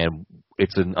 And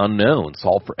it's an unknown.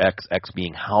 Solve for X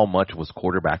being how much was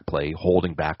quarterback play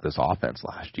holding back this offense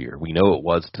last year. We know it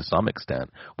was to some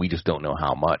extent. We just don't know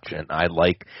how much. And I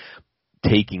like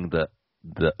taking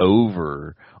the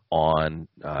over on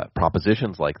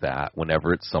propositions like that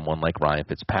whenever it's someone like Ryan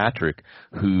Fitzpatrick,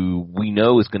 who we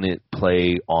know is going to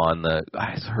play on the –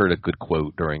 I heard a good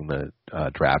quote during the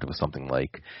draft. It was something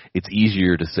like, it's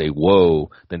easier to say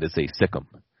whoa than to say sick 'em.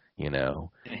 You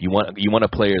want a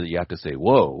player that you have to say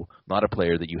whoa, not a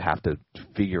player that you have to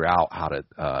figure out how to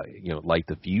light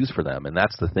the fuse for them. And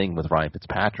that's the thing with Ryan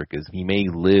Fitzpatrick, is he may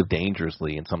live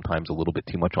dangerously and sometimes a little bit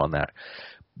too much on that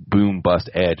boom bust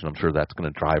edge, and I'm sure that's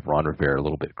going to drive Ron Rivera a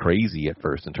little bit crazy at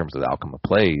first in terms of the outcome of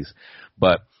plays.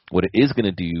 But what it is going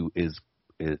to do is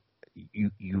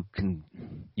you can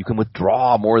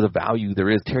withdraw more of the value there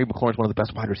is. Terry McLaurin's one of the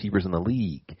best wide receivers in the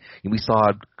league. And we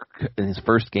saw in his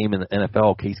first game in the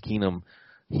NFL, Case Keenum,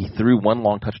 he threw one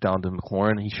long touchdown to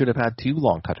McLaurin. He should have had 2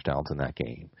 long touchdowns in that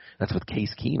game. That's with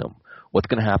Case Keenum. What's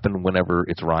going to happen whenever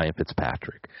it's Ryan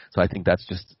Fitzpatrick? So I think that's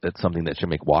something that should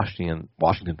make Washington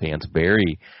fans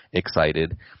very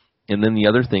excited. And then the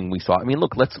other thing we saw, I mean,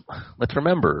 look, let's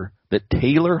remember that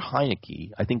Taylor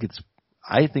Heineke, I think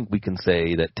we can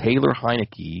say that Taylor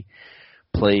Heineke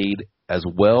played as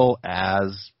well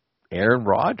as Aaron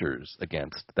Rodgers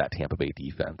against that Tampa Bay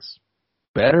defense.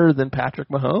 Better than Patrick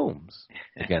Mahomes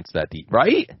against that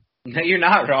right? No, you're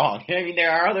not wrong. I mean,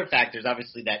 there are other factors,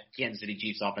 obviously, that Kansas City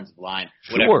Chiefs offensive line,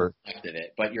 whatever aspect of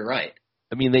it, but you're right.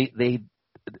 I mean, they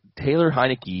Taylor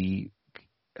Heineke,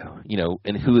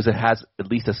 and has at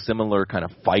least a similar kind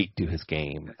of fight to his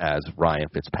game as Ryan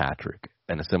Fitzpatrick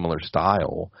and a similar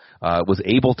style, was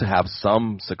able to have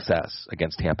some success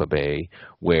against Tampa Bay,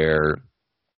 where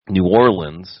New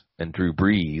Orleans and Drew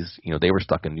Brees, they were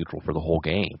stuck in neutral for the whole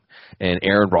game. And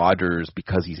Aaron Rodgers,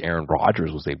 because he's Aaron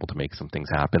Rodgers, was able to make some things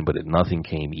happen, but nothing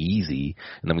came easy.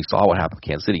 And then we saw what happened with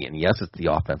Kansas City. And yes, it's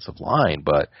the offensive line,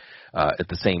 but at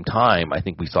the same time, I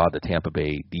think we saw the Tampa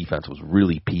Bay defense was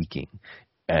really peaking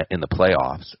in the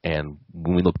playoffs. And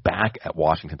when we look back at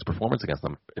Washington's performance against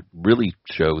them, it really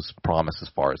shows promise as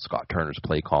far as Scott Turner's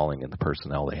play calling and the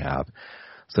personnel they have.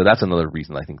 So that's another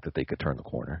reason I think that they could turn the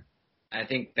corner. I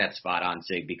think that's spot on,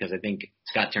 Sig, because I think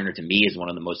Scott Turner, to me, is one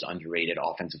of the most underrated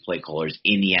offensive play callers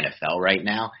in the NFL right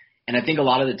now. And I think a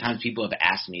lot of the times people have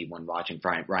asked me when watching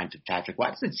Ryan Fitzpatrick,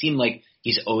 why does it seem like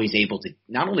he's always able to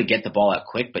not only get the ball out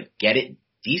quick, but get it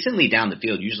decently down the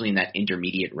field, usually in that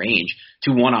intermediate range,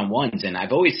 to one-on-ones. And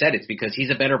I've always said it's because he's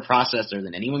a better processor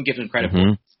than anyone gives him credit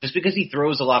for. Just because he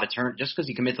throws a lot of just because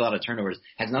he commits a lot of turnovers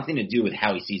has nothing to do with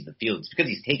how he sees the field. It's because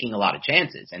he's taking a lot of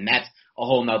chances, and that's a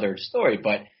whole nother story.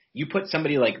 But you put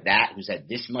somebody like that who's had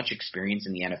this much experience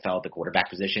in the NFL at the quarterback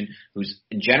position, who's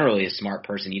generally a smart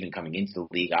person even coming into the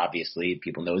league, obviously,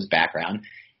 people know his background,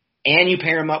 and you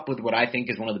pair him up with what I think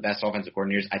is one of the best offensive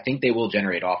coordinators, I think they will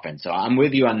generate offense. So I'm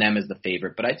with you on them as the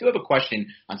favorite. But I do have a question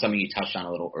on something you touched on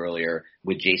a little earlier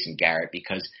with Jason Garrett,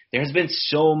 because there has been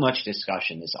so much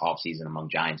discussion this offseason among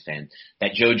Giants fans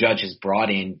that Joe Judge has brought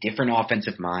in different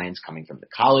offensive minds coming from the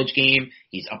college game.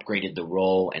 He's upgraded the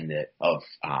role of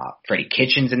Freddie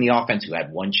Kitchens in the offense, who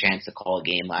had one chance to call a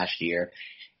game last year.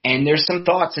 And there's some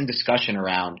thoughts and discussion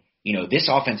around, this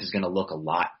offense is going to look a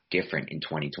lot different in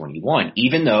 2021,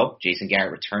 even though Jason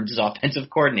Garrett returns as offensive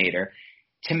coordinator.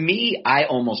 To me, I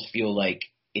almost feel like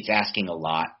it's asking a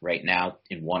lot right now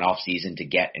in one offseason to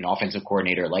get an offensive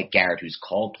coordinator like Garrett, who's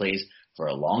called plays for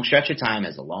a long stretch of time,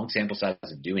 has a long sample size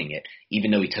of doing it,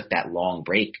 even though he took that long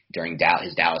break during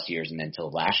his Dallas years and then until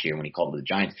last year when he called for the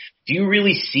Giants. Do you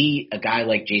really see a guy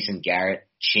like Jason Garrett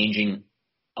changing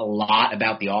a lot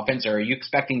about the offense, or are you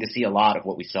expecting to see a lot of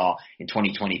what we saw in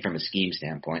 2020 from a scheme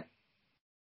standpoint?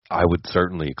 I would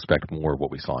certainly expect more of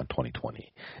what we saw in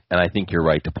 2020. And I think you're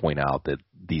right to point out that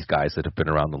these guys that have been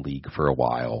around the league for a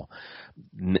while,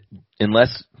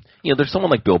 unless, there's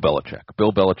someone like Bill Belichick.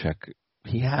 Bill Belichick,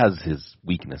 he has his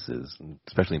weaknesses,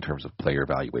 especially in terms of player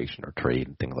evaluation or trade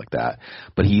and things like that.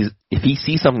 But if he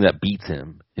sees something that beats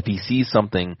him, if he sees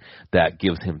something that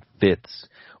gives him fits,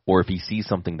 or if he sees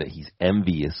something that he's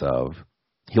envious of,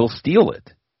 he'll steal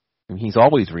it. I mean, he's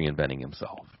always reinventing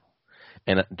himself.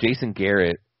 And Jason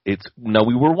Garrett,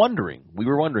 we were wondering,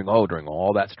 during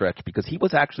all that stretch, because he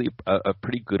was actually a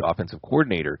pretty good offensive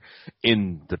coordinator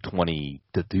in the 2000s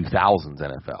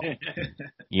NFL.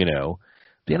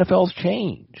 The NFL's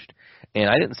changed. And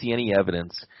I didn't see any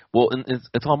evidence. Well,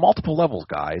 it's on multiple levels,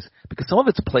 guys, because some of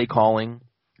it's play calling,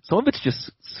 some of it's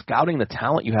just scouting the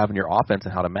talent you have in your offense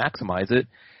and how to maximize it,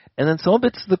 and then some of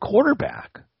it's the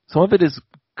quarterback. Some of it is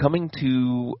coming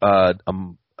to a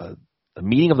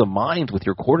meeting of the minds with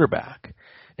your quarterback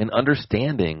and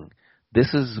understanding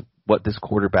this is what this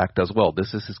quarterback does well.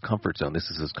 This is his comfort zone. This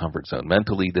is his comfort zone.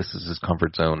 Mentally, this is his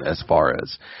comfort zone as far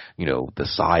as, the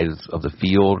size of the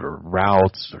field or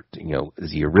routes, or,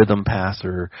 is he a rhythm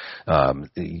passer? Do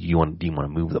you want to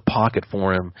move the pocket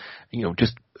for him?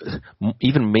 Just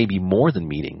even maybe more than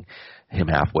meeting him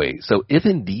halfway. So if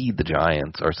indeed the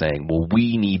Giants are saying, well,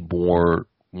 we need more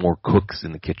cooks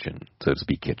in the kitchen, so to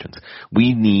speak, kitchens.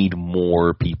 We need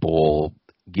more people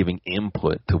giving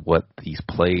input to what these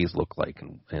plays look like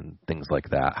and things like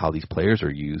that, how these players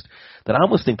are used, then I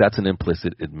almost think that's an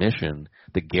implicit admission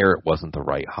that Garrett wasn't the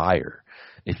right hire.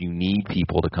 If you need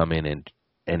people to come in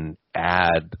and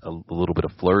add a little bit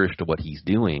of flourish to what he's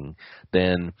doing,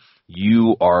 then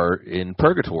you are in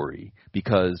purgatory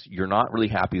because you're not really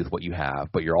happy with what you have,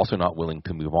 but you're also not willing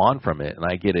to move on from it. And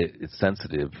I get it. It's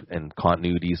sensitive and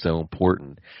continuity is so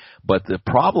important. But the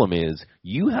problem is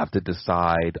you have to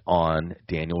decide on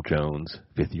Daniel Jones'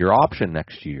 fifth-year option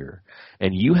next year.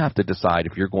 And you have to decide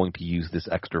if you're going to use this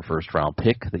extra first-round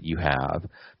pick that you have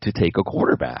to take a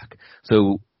quarterback.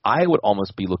 So I would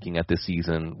almost be looking at this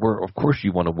season where, of course,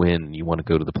 you want to win, you want to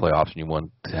go to the playoffs, and you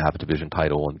want to have a division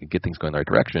title and get things going the right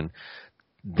direction.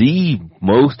 The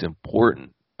most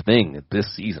important thing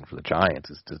this season for the Giants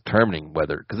is determining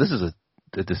whether – because this is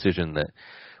a decision that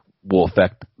will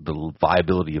affect the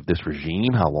viability of this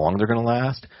regime, how long they're going to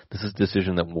last. This is a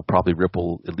decision that will probably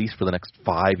ripple, at least for the next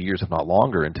 5 years, if not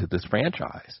longer, into this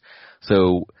franchise.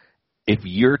 So if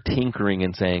you're tinkering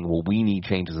and saying, well, we need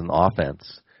changes in the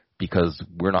offense because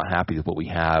we're not happy with what we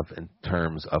have in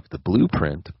terms of the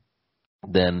blueprint,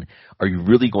 then are you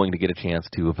really going to get a chance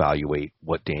to evaluate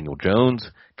what Daniel Jones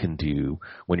can do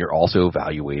when you're also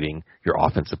evaluating your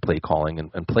offensive play calling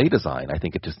and play design? I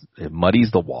think it muddies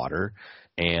the water,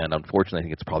 and unfortunately I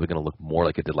think it's probably going to look more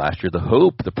like it did last year.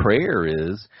 The prayer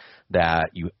is that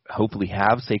you hopefully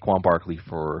have Saquon Barkley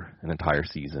for an entire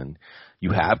season.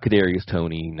 You have Kadarius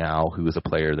Toney now, who is a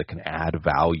player that can add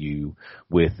value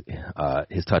with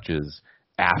his touches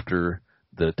after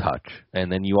the touch.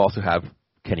 And then you also have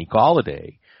Kenny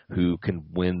Golladay, who can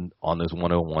win on those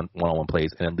one-on-one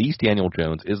plays. And at least Daniel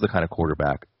Jones is the kind of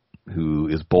quarterback who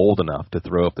is bold enough to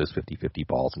throw up those 50-50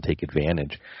 balls and take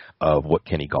advantage of what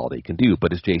Kenny Golladay can do.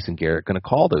 But is Jason Garrett going to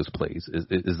call those plays?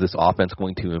 Is this offense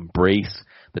going to embrace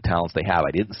the talents they have? I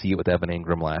didn't see it with Evan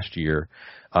Ingram last year.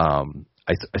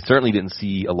 I certainly didn't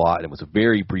see a lot. It was a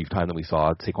very brief time that we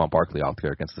saw Saquon Barkley out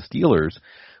there against the Steelers.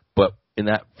 But in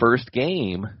that first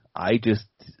game, I just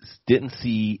didn't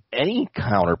see any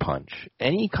counterpunch,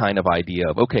 any kind of idea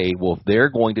of, okay, well, if they're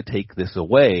going to take this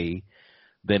away,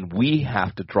 then we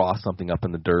have to draw something up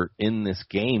in the dirt in this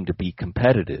game to be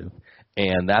competitive.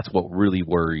 And that's what really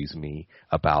worries me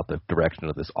about the direction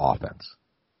of this offense.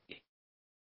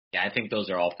 Yeah, I think those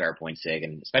are all fair points, Sig,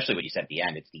 and especially what you said at the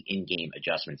end, it's the in-game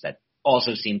adjustments that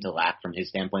also seem to lack from his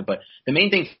standpoint. But the main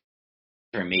thing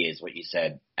for me is what you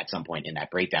said at some point in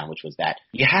that breakdown, which was that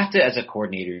you have to, as a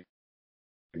coordinator,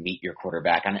 meet your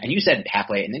quarterback. And you said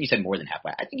halfway, and then you said more than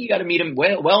halfway. I think you got to meet him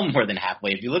well more than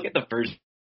halfway. If you look at the first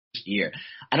year,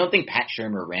 I don't think Pat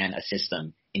Shurmur ran a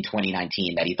system in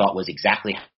 2019 that he thought was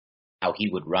exactly how he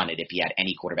would run it if he had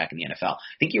any quarterback in the NFL.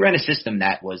 I think he ran a system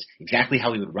that was exactly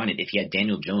how he would run it if he had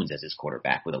Daniel Jones as his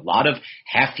quarterback, with a lot of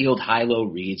half-field high-low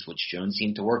reads, which Jones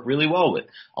seemed to work really well with,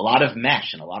 a lot of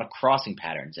mesh and a lot of crossing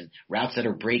patterns and routes that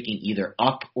are breaking either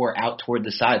up or out toward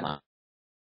the sideline.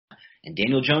 And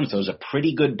Daniel Jones throws a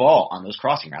pretty good ball on those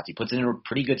crossing routes. He puts it in a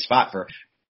pretty good spot for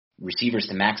receivers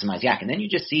to maximize yak. And then you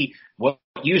just see what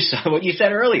you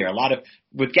said earlier,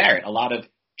 with Garrett, a lot of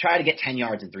try to get 10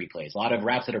 yards in 3 plays, a lot of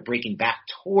routes that are breaking back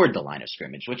toward the line of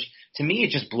scrimmage, which to me,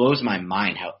 it just blows my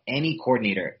mind how any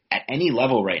coordinator at any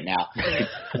level right now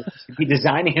could be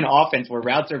designing an offense where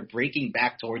routes are breaking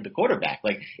back toward the quarterback.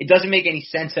 Like, it doesn't make any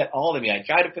sense at all to me. I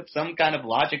try to put some kind of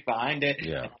logic behind it.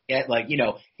 Yeah.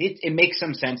 It makes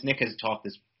some sense. Nick has talked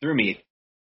this through me.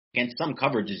 Against some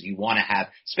coverages, you want to have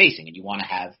spacing and you want to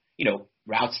have,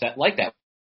 routes that like that,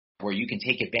 where you can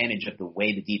take advantage of the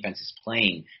way the defense is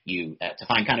playing you to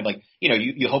find kind of like,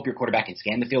 you hope your quarterback can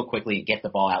scan the field quickly and get the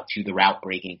ball out to the route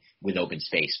breaking with open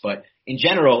space. But in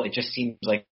general, it just seems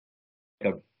like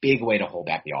a big way to hold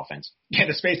back the offense. Yeah,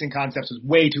 the spacing concepts was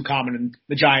way too common in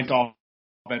the Giants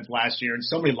offense last year, and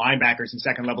so many linebackers and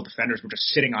second-level defenders were just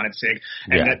sitting on it, Sig.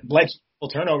 And that led to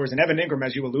turnovers, and Evan Ingram,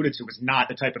 as you alluded to, was not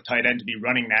the type of tight end to be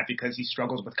running that because he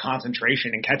struggles with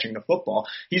concentration and catching the football.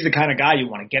 He's the kind of guy you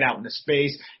want to get out into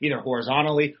space, either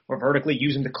horizontally or vertically,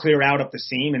 use him to clear out up the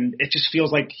seam, and it just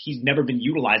feels like he's never been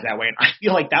utilized that way. And I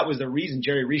feel like that was the reason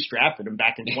Jerry Reese drafted him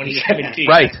back in 2017.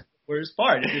 Right. His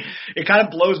part. It kind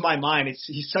of blows my mind.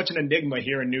 He's such an enigma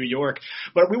here in New York.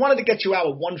 But we wanted to get you out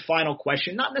with one final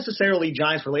question, not necessarily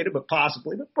Giants related, but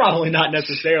possibly, but probably not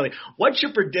necessarily. What's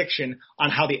your prediction on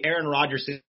how the Aaron Rodgers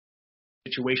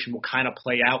situation will kind of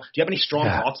play out? Do you have any strong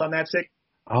thoughts on that, Sig?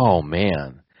 Oh,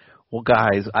 man. Well,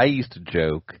 guys, I used to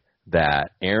joke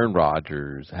that Aaron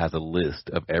Rodgers has a list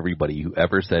of everybody who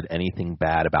ever said anything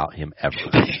bad about him ever.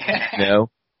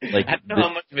 Like, I don't know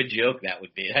how much of a joke that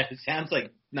would be. It sounds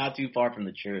like not too far from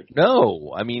the truth.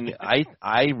 No, I mean,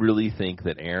 I really think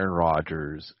that Aaron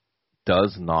Rodgers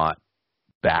does not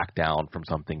back down from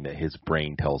something that his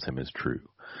brain tells him is true.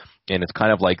 And it's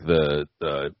kind of like the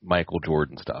Michael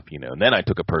Jordan stuff, and then I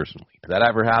took it personally. Did that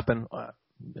ever happen?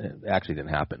 It actually didn't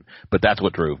happen, but that's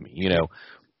what drove me,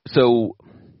 So,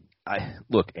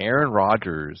 look, Aaron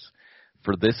Rodgers,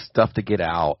 for this stuff to get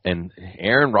out, and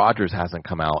Aaron Rodgers hasn't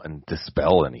come out and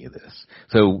dispel any of this.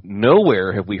 So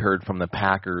nowhere have we heard from the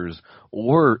Packers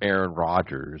or Aaron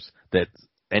Rodgers that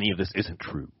any of this isn't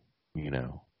true,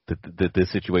 that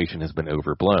this situation has been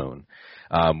overblown.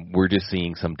 We're just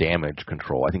seeing some damage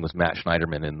control. I think it was Matt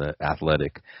Schneiderman in The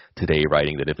Athletic today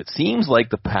writing that if it seems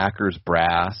like the Packers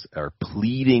brass are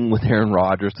pleading with Aaron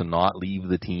Rodgers to not leave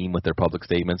the team with their public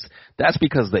statements, that's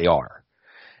because they are.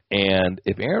 And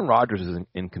if Aaron Rodgers is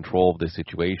in control of this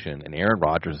situation, and Aaron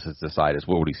Rodgers has decided,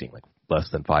 what are we seeing, like less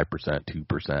than 5%,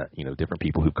 2%, different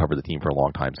people who've covered the team for a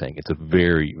long time saying it's a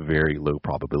very, very low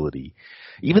probability.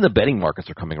 Even the betting markets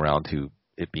are coming around to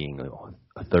it being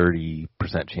a 30%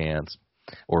 chance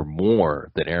or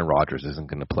more that Aaron Rodgers isn't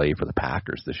going to play for the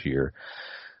Packers this year.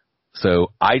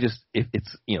 So if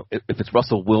it's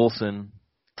Russell Wilson,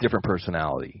 different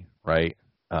personality, right?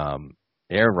 Aaron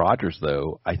Rodgers,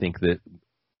 though, I think that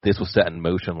this was set in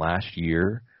motion last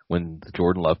year when the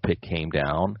Jordan Love pick came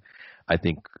down. I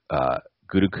think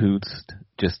Gutekunst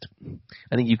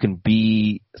I think you can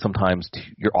be sometimes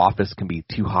your office can be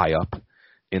too high up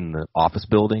in the office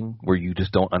building where you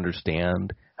just don't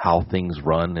understand how things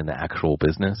run in the actual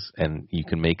business, and you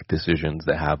can make decisions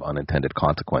that have unintended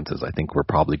consequences. I think we're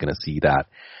probably going to see that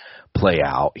play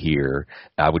out here.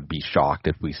 I would be shocked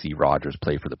if we see Rodgers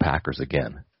play for the Packers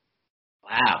again.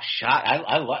 Wow, shot!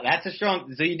 I love that's a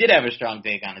strong. So you did have a strong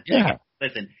take on it. Yeah.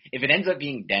 Listen, if it ends up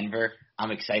being Denver, I'm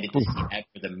excited to see that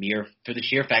for the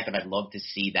sheer fact that I'd love to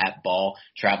see that ball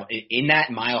travel in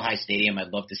that Mile High Stadium.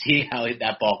 I'd love to see how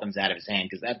that ball comes out of his hand,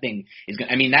 because that thing is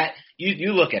going. I mean, that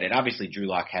you look at it. Obviously, Drew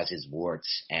Lock has his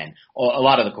warts, and a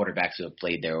lot of the quarterbacks who have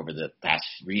played there over the past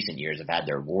recent years have had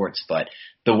their warts. But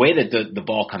the way that the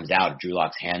ball comes out of Drew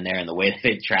Lock's hand there, and the way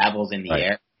that it travels in the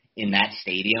air in that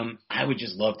stadium, I would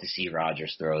just love to see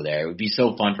Rodgers throw there. It would be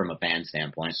so fun from a fan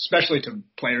standpoint. Especially to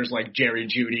players like Jerry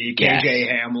Jeudy,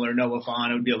 KJ Hamler, Noah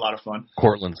Fant. It would be a lot of fun.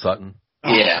 Cortland Sutton.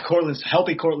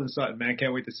 Healthy Cortland Sutton, man.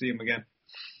 Can't wait to see him again.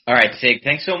 All right, Sig,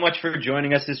 thanks so much for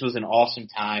joining us. This was an awesome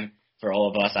time for all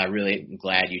of us. I really am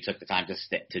glad you took the time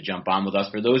to jump on with us.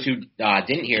 For those who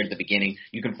didn't hear at the beginning,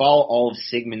 you can follow all of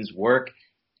Sigmund's work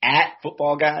at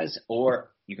Footballguys, or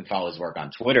you can follow his work on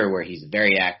Twitter, where he's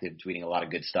very active, tweeting a lot of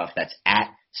good stuff. That's at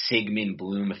Sigmund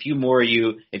Bloom. A few more of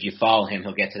you, if you follow him,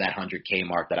 he'll get to that 100K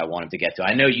mark that I want him to get to.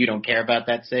 I know you don't care about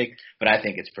that, Sig, but I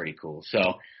think it's pretty cool. So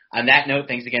on that note,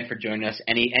 thanks again for joining us.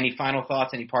 Any final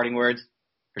thoughts, any parting words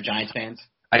for Giants fans?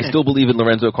 I still believe in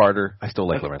Lorenzo Carter. I still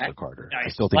like Lorenzo Carter. I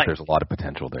still think there's a lot of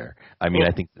potential there. I mean,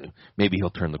 I think maybe he'll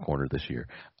turn the corner this year.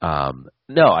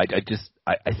 No, I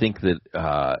think that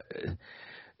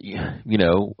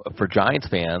for Giants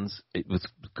fans, it was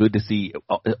good to see.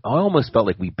 I almost felt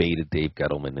like we baited Dave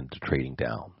Gettleman into trading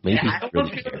down. Maybe I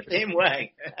almost feel the same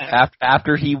way.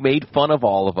 after he made fun of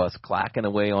all of us clacking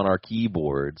away on our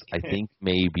keyboards, I think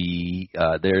maybe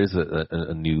there's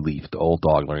a new leaf. The old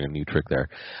dog learning a new trick there.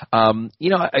 I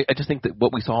just think that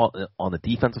what we saw on the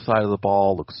defensive side of the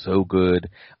ball looks so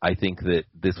good. I think that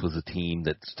this was a team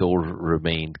that still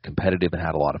remained competitive and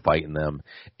had a lot of fight in them,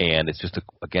 and it's just a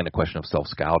question of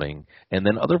self-scouting. And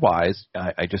then otherwise,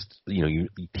 I just, you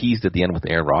teased at the end with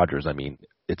Aaron Rodgers. I mean,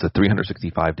 it's a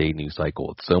 365-day news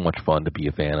cycle. It's so much fun to be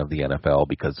a fan of the NFL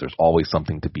because there's always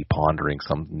something to be pondering,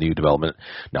 some new development.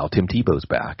 Now Tim Tebow's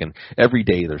back, and every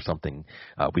day there's something.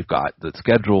 We've got the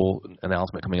schedule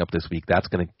announcement coming up this week. That's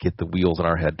going to get the wheels in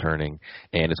our head turning,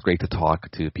 and it's great to talk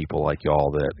to people like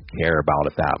y'all that care about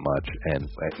it that much and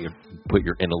put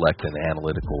your intellect and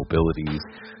analytical abilities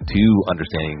to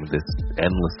understanding this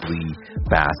endlessly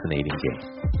fascinating game.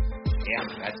 Yeah,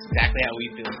 that's exactly how we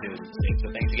feel too.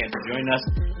 So thanks again for joining us.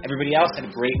 Everybody else, have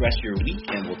a great rest of your week,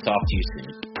 and we'll talk to you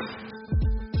soon.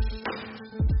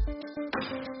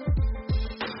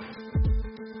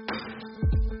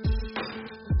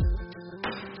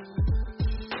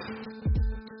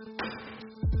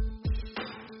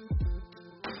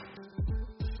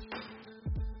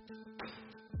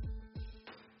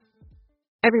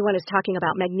 Everyone is talking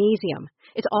about magnesium.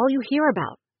 It's all you hear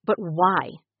about. But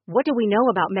why? What do we know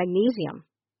about magnesium?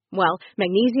 Well,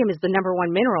 magnesium is the number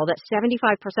one mineral that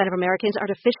 75% of Americans are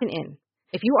deficient in.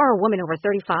 If you are a woman over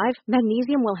 35,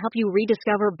 magnesium will help you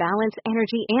rediscover balance,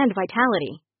 energy, and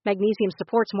vitality. Magnesium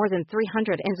supports more than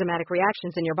 300 enzymatic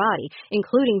reactions in your body,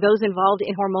 including those involved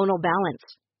in hormonal balance.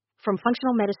 From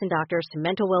functional medicine doctors to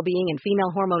mental well-being and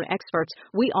female hormone experts,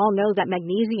 we all know that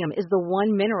magnesium is the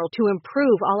one mineral to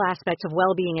improve all aspects of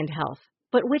well-being and health.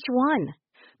 But which one?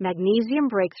 Magnesium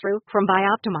Breakthrough from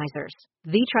Bioptimizers,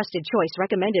 the trusted choice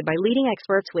recommended by leading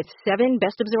experts with 7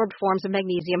 best-absorbed forms of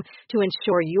magnesium to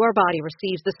ensure your body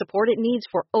receives the support it needs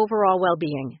for overall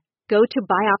well-being. Go to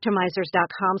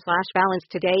bioptimizers.com/balance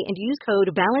today and use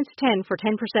code BALANCE10 for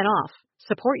 10% off.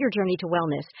 Support your journey to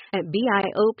wellness at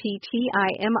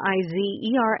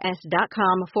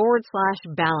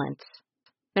bioptimizers.com/balance.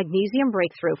 Magnesium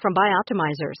Breakthrough from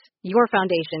Bioptimizers, your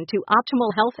foundation to optimal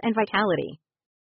health and vitality.